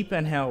 Deep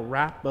inhale,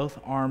 wrap both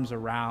arms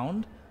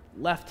around.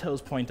 Left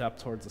toes point up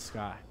towards the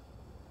sky.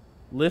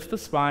 Lift the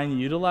spine,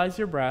 utilize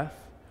your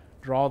breath.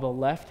 Draw the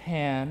left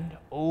hand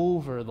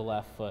over the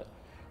left foot.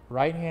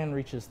 Right hand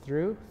reaches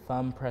through,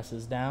 thumb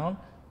presses down,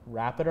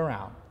 wrap it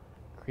around.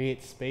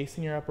 Create space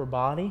in your upper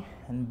body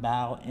and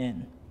bow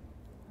in.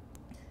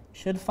 You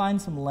should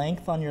find some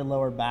length on your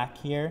lower back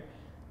here.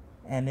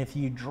 And if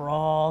you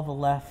draw the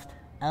left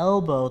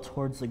elbow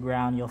towards the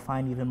ground, you'll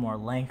find even more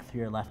length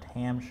through your left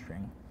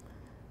hamstring.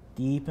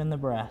 Deepen the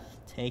breath.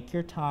 Take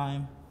your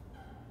time.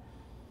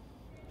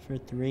 For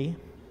 3,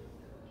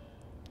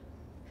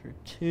 for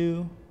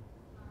 2,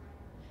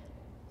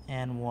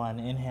 and 1.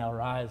 Inhale,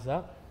 rise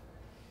up.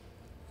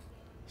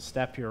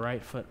 Step your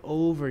right foot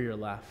over your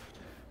left.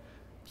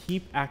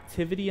 Keep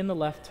activity in the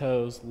left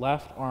toes.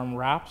 Left arm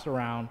wraps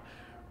around.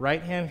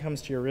 Right hand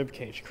comes to your rib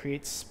cage.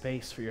 Create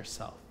space for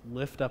yourself.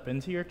 Lift up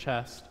into your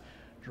chest.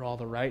 Draw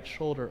the right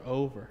shoulder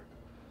over.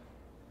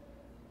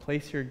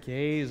 Place your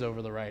gaze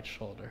over the right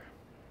shoulder.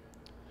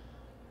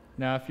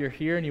 Now, if you're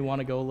here and you want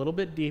to go a little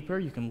bit deeper,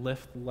 you can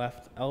lift the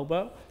left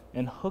elbow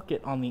and hook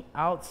it on the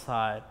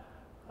outside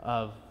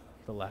of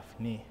the left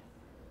knee.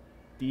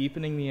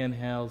 Deepening the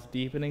inhales,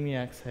 deepening the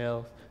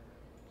exhales.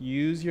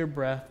 Use your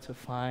breath to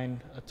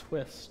find a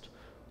twist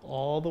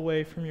all the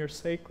way from your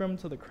sacrum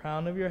to the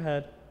crown of your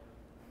head.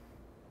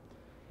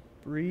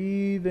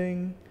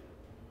 Breathing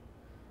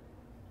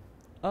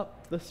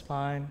up the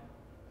spine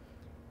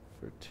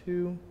for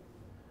 2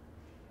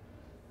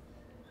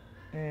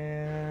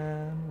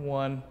 and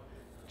 1.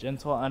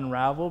 Gentle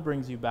unravel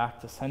brings you back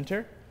to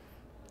center.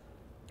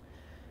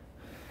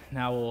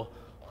 Now we'll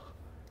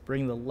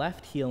bring the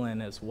left heel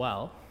in as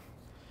well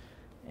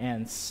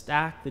and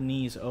stack the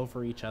knees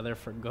over each other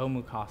for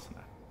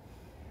Gomukhasana.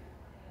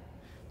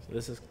 So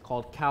this is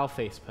called cow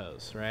face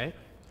pose, right?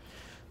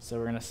 So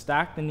we're going to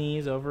stack the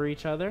knees over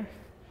each other,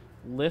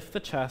 lift the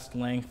chest,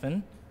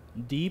 lengthen,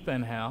 deep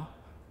inhale,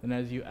 and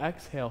as you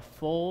exhale,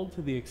 fold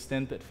to the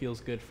extent that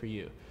feels good for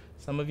you.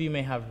 Some of you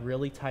may have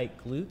really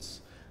tight glutes,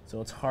 so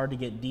it's hard to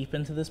get deep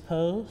into this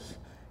pose.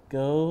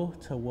 Go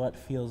to what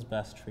feels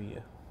best for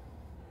you.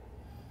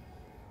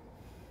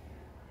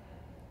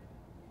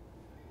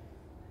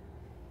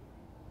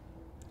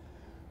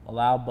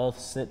 Allow both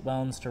sit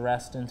bones to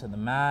rest into the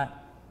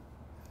mat.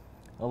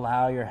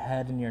 Allow your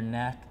head and your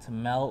neck to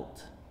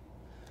melt.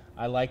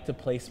 I like to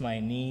place my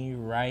knee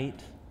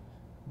right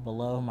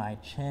below my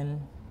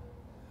chin.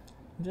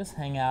 Just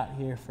hang out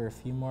here for a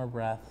few more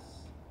breaths.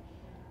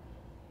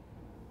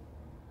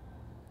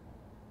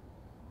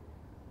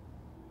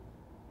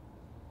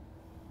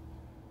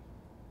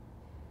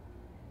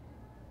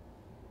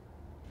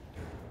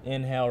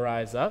 Inhale,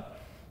 rise up.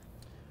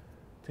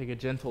 Take a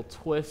gentle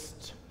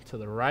twist to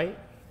the right,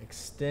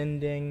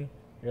 extending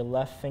your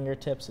left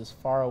fingertips as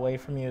far away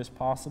from you as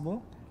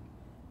possible.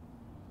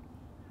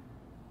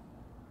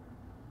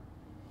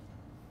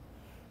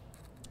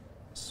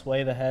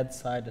 Sway the head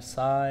side to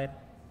side.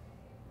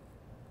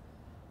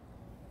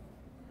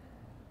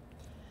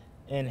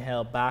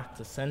 Inhale, back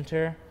to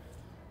center.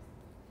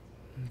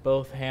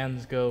 Both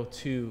hands go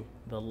to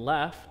the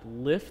left.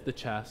 Lift the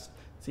chest.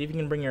 See if you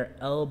can bring your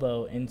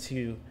elbow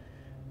into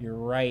your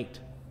right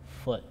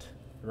foot.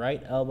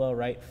 Right elbow,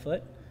 right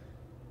foot.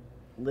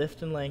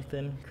 Lift and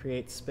lengthen.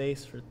 Create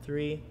space for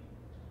 3,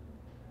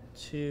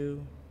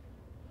 2,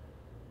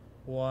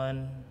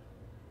 1.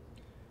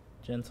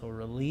 Gentle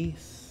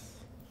release.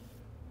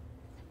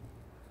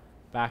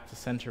 Back to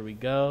center we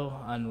go.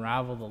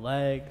 Unravel the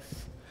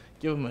legs.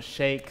 Give them a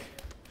shake.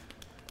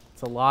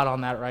 It's a lot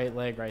on that right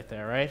leg right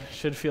there, right?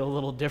 Should feel a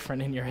little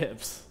different in your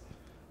hips.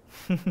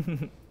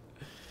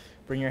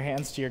 Bring your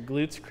hands to your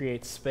glutes,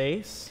 create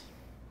space.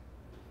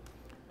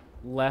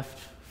 Left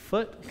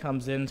foot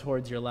comes in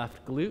towards your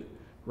left glute.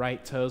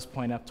 Right toes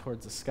point up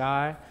towards the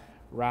sky.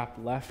 Wrap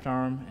left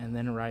arm and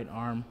then right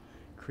arm.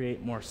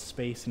 Create more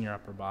space in your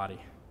upper body.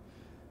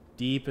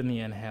 Deepen the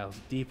inhales,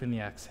 deepen the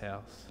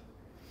exhales.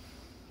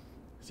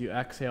 As you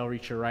exhale,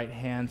 reach your right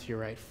hand to your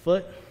right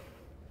foot.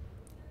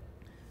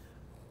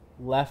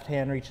 Left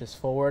hand reaches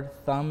forward,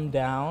 thumb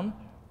down,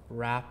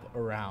 wrap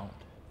around.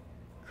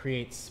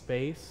 Create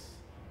space,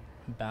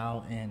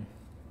 bow in.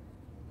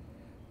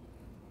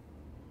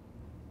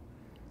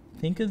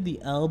 Think of the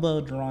elbow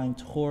drawing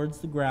towards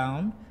the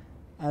ground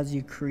as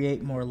you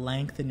create more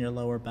length in your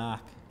lower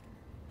back.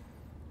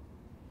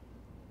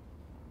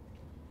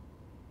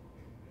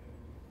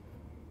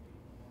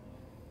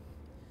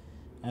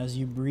 As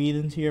you breathe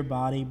into your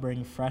body,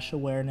 bring fresh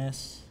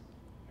awareness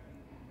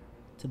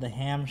to the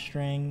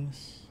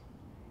hamstrings,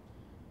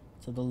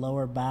 to the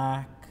lower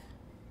back.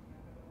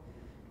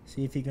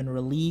 See if you can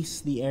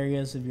release the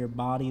areas of your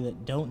body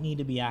that don't need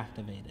to be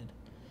activated.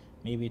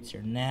 Maybe it's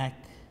your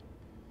neck.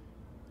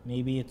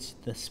 Maybe it's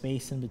the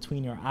space in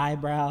between your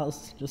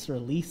eyebrows. Just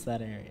release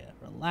that area.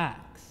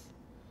 Relax.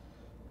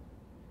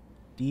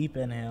 Deep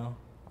inhale.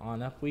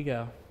 On up we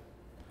go.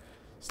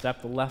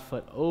 Step the left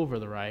foot over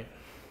the right.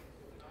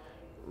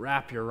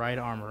 Wrap your right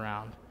arm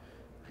around.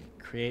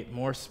 Create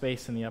more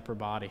space in the upper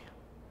body.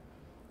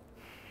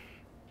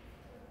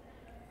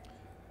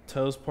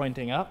 Toes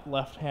pointing up,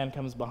 left hand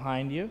comes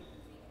behind you.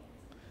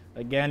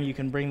 Again, you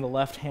can bring the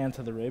left hand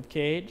to the rib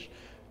cage,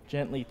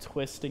 gently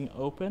twisting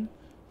open,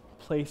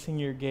 placing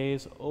your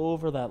gaze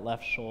over that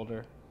left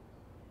shoulder.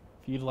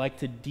 If you'd like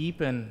to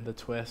deepen the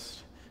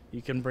twist,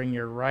 you can bring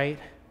your right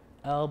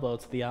elbow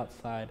to the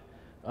outside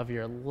of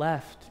your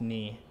left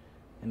knee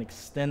and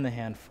extend the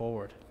hand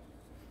forward.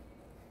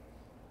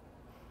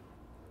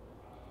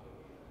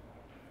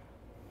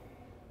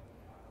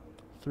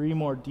 Three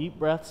more deep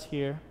breaths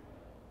here.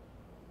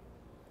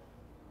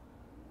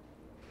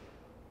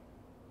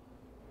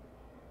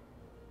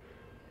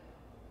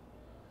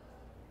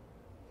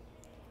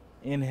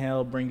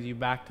 Inhale brings you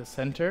back to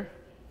center.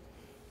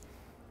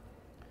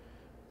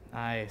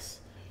 Nice.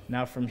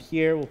 Now from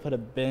here, we'll put a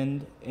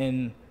bend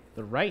in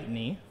the right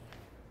knee.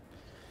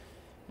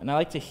 And I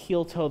like to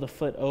heel toe the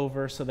foot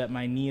over so that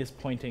my knee is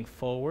pointing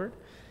forward.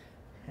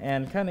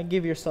 And kind of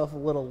give yourself a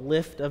little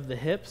lift of the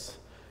hips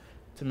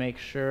to make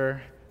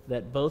sure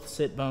that both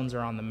sit bones are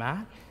on the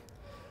mat.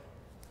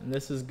 And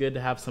this is good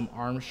to have some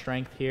arm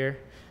strength here.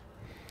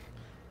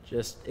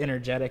 Just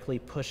energetically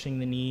pushing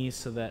the knees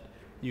so that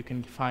you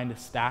can find a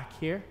stack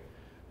here.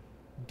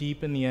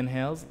 Deepen the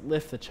inhales,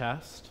 lift the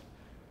chest.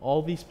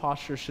 All these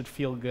postures should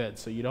feel good,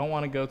 so you don't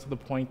want to go to the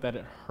point that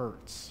it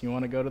hurts. You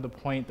want to go to the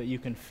point that you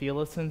can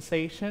feel a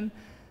sensation,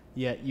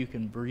 yet you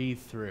can breathe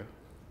through.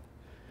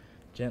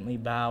 Gently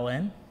bow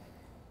in.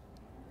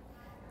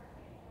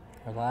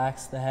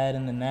 Relax the head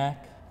and the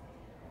neck.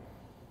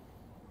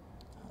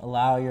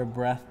 Allow your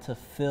breath to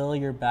fill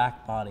your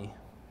back body.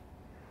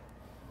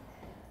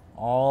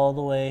 All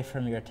the way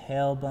from your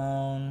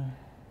tailbone,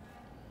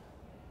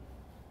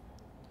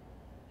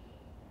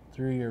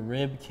 through your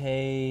rib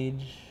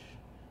cage.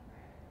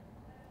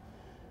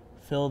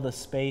 Fill the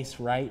space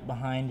right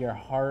behind your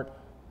heart.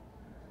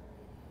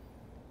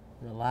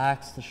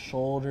 Relax the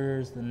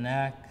shoulders, the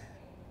neck.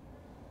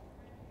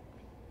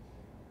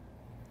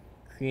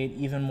 Create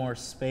even more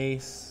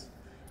space.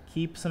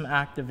 Keep some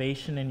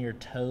activation in your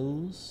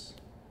toes.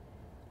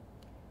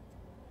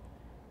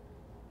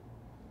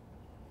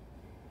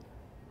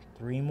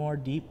 Three more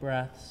deep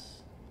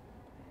breaths.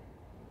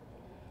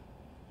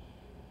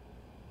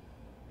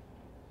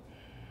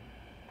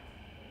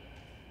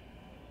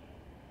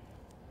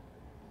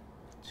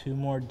 Two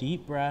more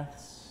deep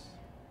breaths.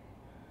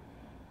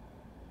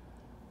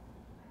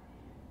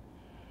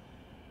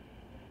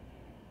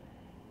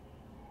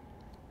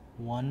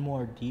 One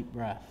more deep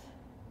breath.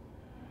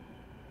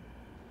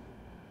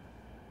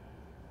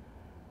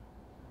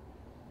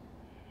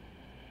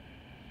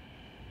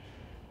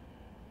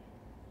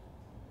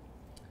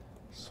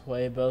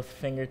 Sway both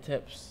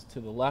fingertips to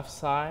the left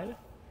side.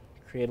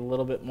 Create a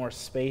little bit more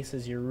space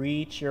as you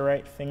reach your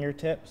right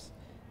fingertips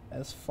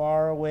as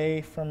far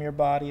away from your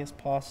body as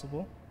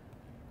possible.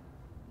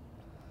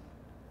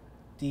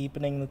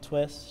 Deepening the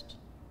twist.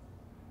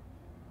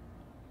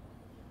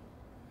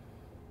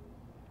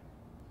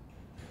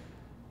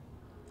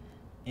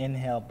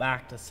 Inhale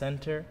back to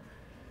center.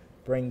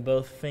 Bring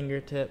both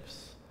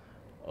fingertips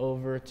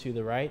over to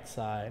the right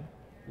side.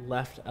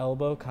 Left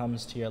elbow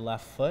comes to your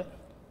left foot.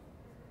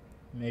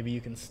 Maybe you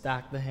can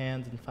stack the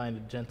hands and find a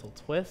gentle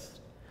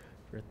twist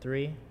for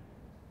 3,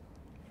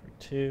 for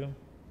 2,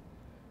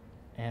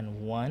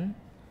 and 1.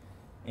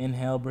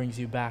 Inhale brings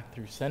you back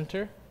through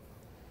center.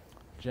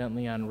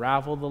 Gently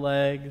unravel the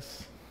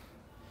legs.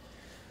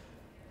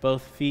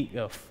 Both feet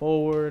go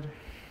forward.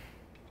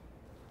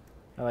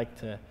 I like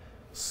to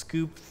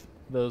scoop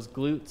those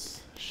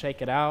glutes,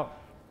 shake it out.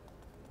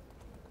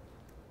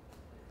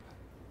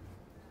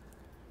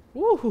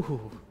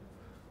 Woo!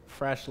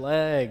 Fresh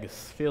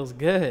legs, feels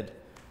good.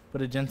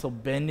 Put a gentle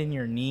bend in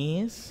your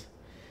knees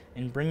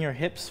and bring your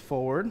hips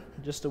forward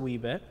just a wee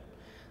bit.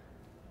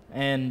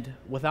 And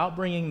without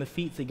bringing the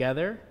feet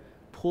together,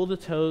 pull the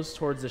toes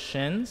towards the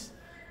shins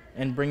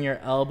and bring your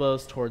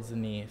elbows towards the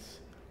knees.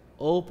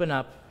 Open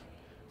up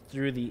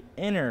through the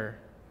inner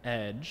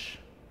edge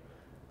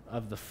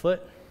of the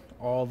foot,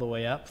 all the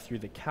way up through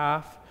the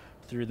calf,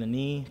 through the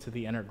knee to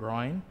the inner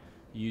groin.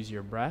 Use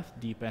your breath.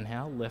 Deep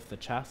inhale, lift the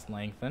chest,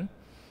 lengthen.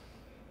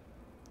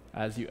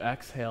 As you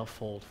exhale,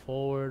 fold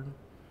forward.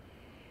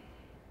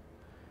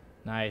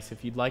 Nice.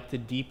 If you'd like to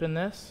deepen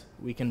this,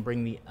 we can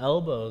bring the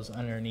elbows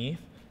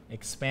underneath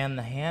Expand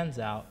the hands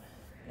out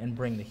and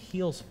bring the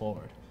heels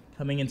forward,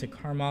 coming into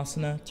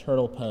Karmasana,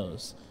 turtle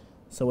pose.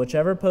 So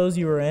whichever pose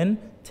you are in,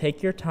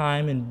 take your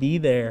time and be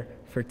there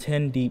for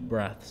 10 deep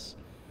breaths.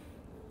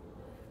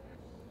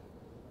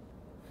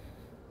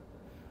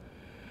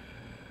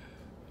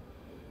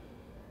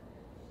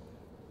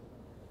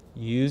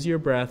 Use your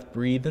breath,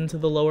 breathe into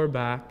the lower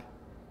back.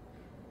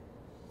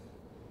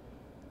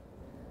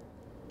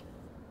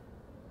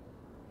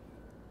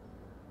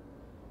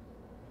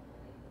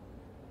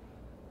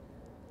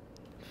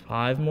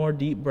 Five more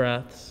deep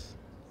breaths.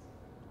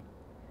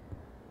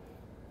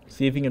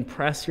 See if you can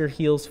press your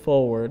heels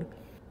forward.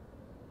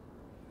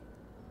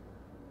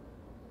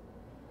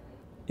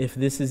 If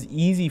this is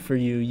easy for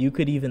you, you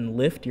could even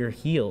lift your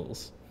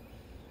heels.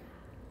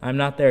 I'm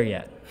not there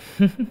yet.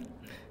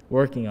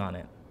 Working on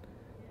it.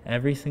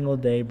 Every single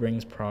day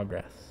brings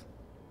progress.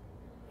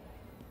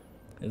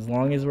 As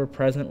long as we're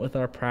present with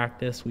our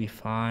practice, we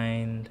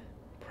find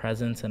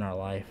presence in our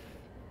life.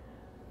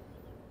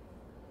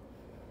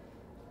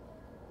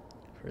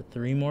 For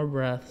 3 more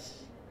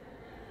breaths.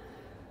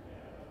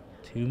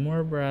 2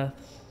 more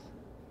breaths.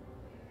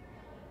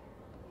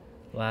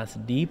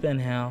 Last deep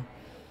inhale.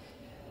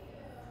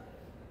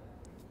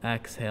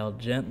 Exhale,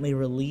 gently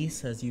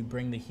release as you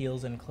bring the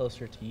heels in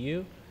closer to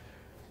you.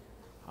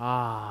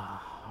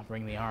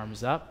 Bring the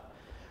arms up.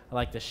 I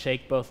like to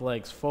shake both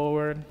legs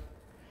forward.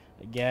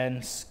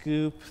 Again,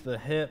 scoop the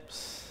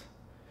hips.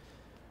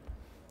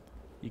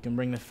 You can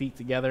bring the feet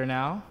together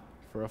now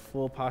for a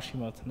full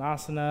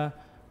Paschimottanasana.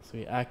 So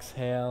we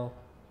exhale,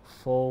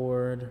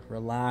 forward,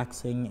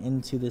 relaxing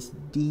into this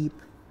deep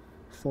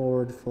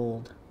forward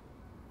fold.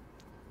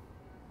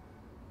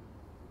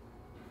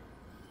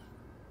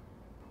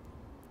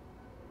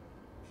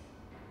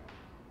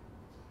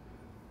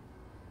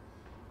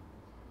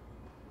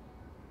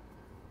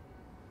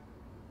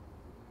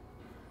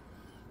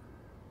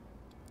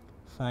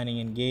 Finding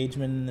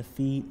engagement in the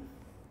feet.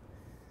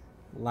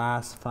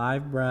 Last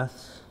 5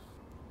 breaths.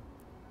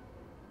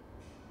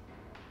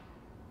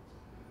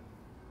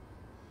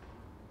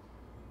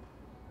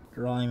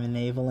 Drawing the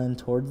navel in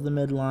towards the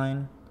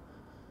midline.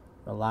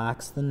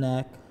 Relax the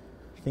neck.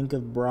 Think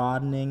of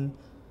broadening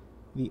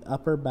the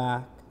upper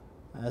back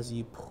as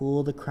you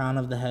pull the crown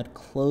of the head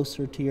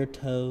closer to your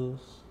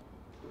toes.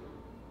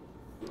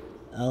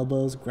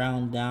 Elbows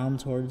ground down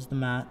towards the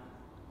mat.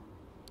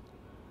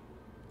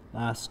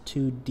 Last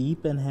 2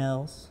 deep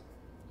inhales.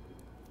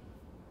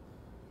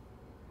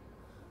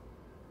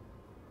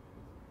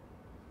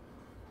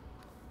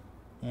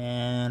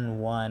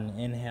 And 1.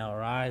 Inhale,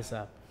 rise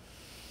up.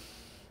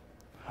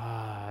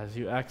 As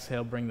you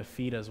exhale, bring the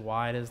feet as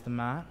wide as the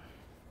mat.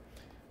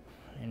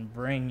 And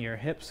bring your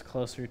hips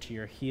closer to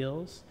your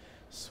heels.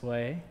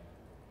 Sway.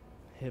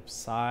 Hips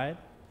side.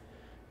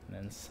 And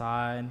then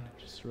side.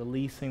 Just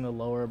releasing the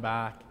lower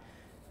back.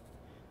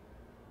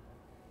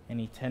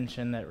 Any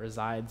tension that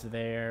resides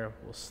there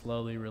will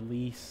slowly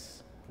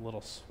release. A little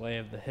sway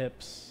of the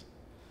hips.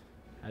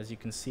 As you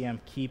can see,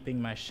 I'm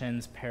keeping my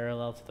shins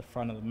parallel to the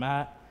front of the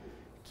mat,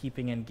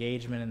 keeping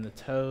engagement in the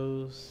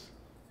toes.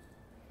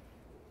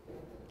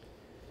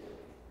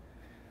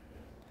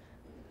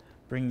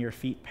 Bring your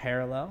feet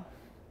parallel.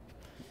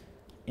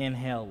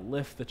 Inhale,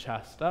 lift the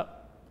chest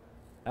up.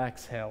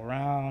 Exhale,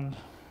 round.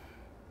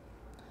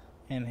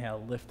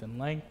 Inhale, lift and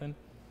lengthen.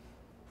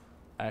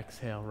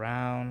 Exhale,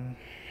 round.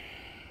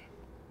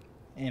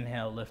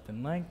 Inhale, lift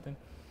and lengthen.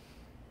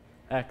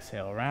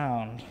 Exhale,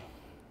 round.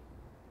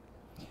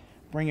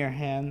 Bring your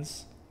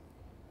hands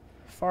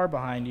far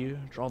behind you.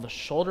 Draw the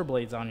shoulder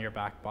blades on your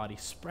back body.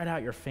 Spread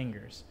out your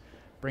fingers.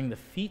 Bring the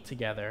feet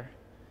together.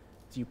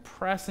 As you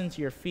press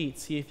into your feet,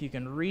 see if you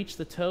can reach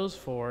the toes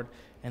forward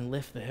and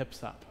lift the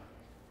hips up.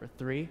 For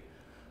 3,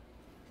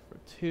 for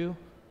 2,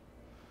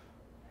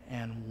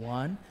 and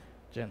 1.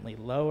 Gently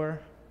lower.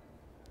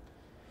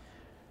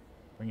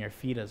 Bring your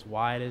feet as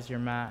wide as your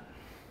mat.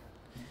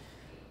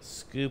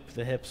 Scoop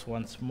the hips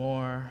once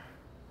more.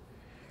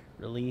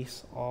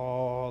 Release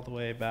all the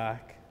way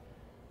back.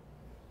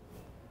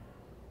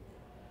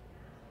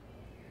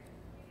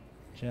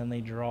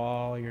 Gently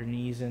draw your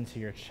knees into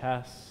your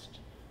chest.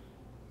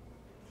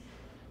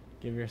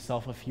 Give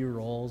yourself a few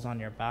rolls on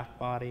your back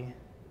body.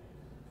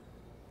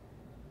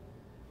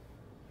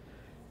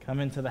 Come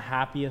into the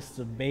happiest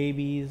of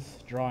babies,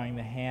 drawing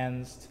the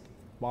hands to the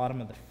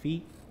bottom of the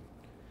feet.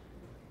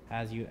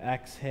 As you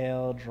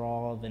exhale,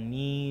 draw the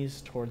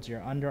knees towards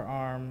your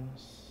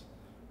underarms.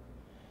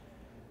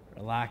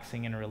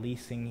 Relaxing and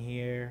releasing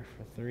here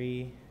for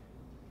 3,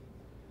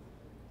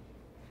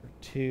 for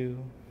 2.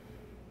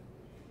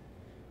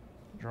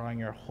 Drawing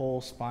your whole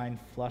spine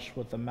flush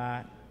with the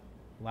mat.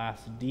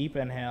 Last deep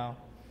inhale.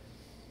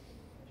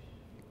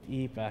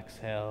 Deep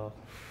exhale.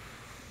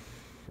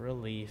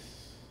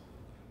 Release.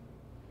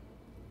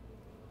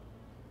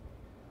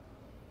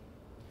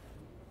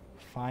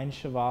 Find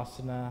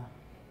Shavasana.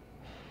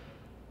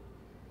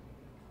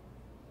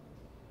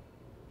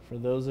 For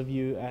those of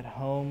you at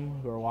home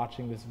who are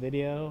watching this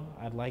video,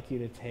 I'd like you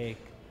to take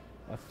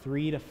a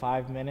 3 to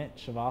 5 minute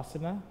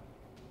Shavasana.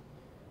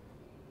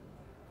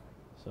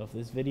 So if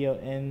this video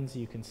ends,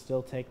 you can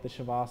still take the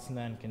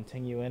Shavasana and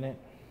continue in it.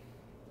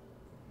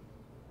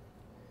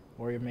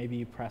 Or maybe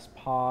you press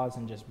pause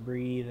and just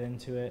breathe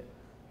into it.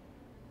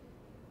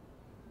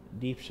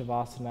 Deep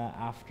Shavasana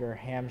after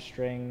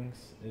hamstrings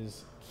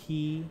is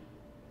key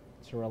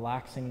to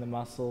relaxing the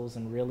muscles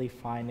and really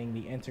finding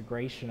the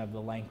integration of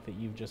the length that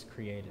you've just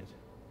created.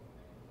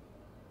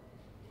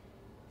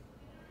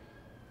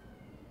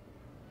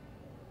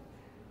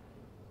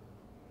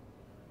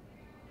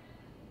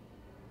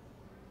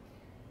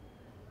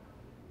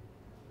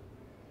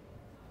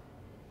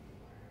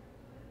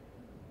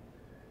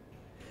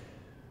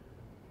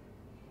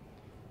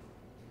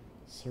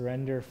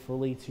 Surrender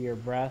fully to your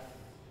breath.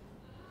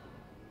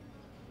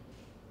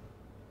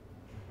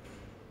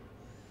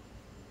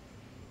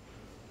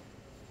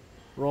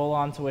 Roll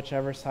onto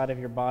whichever side of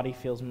your body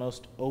feels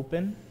most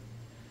open.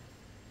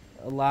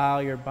 Allow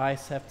your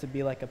bicep to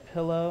be like a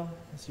pillow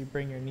as you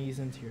bring your knees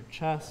into your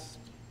chest.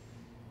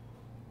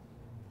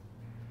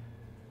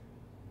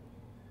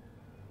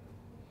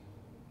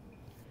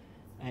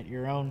 At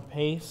your own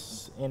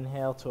pace,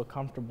 inhale to a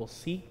comfortable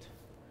seat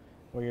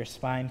where your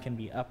spine can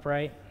be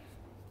upright.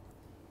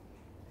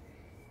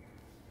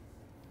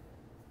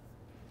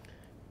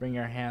 Bring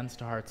your hands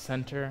to heart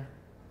center.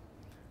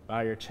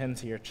 Bow your chin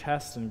to your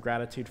chest in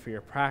gratitude for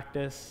your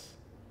practice.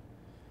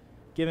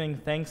 Giving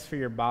thanks for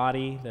your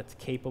body that's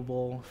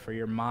capable, for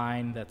your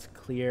mind that's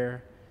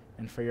clear,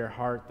 and for your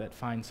heart that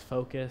finds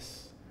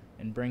focus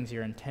and brings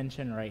your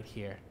intention right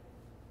here.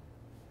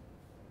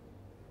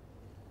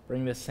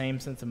 Bring this same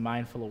sense of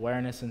mindful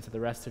awareness into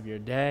the rest of your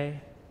day,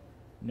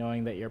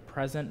 knowing that your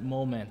present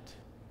moment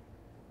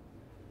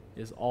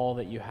is all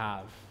that you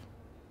have.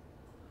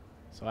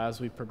 So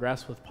as we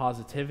progress with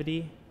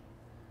positivity,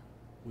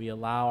 we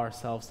allow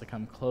ourselves to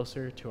come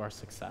closer to our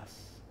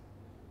success.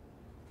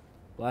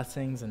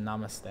 Blessings and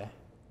namaste.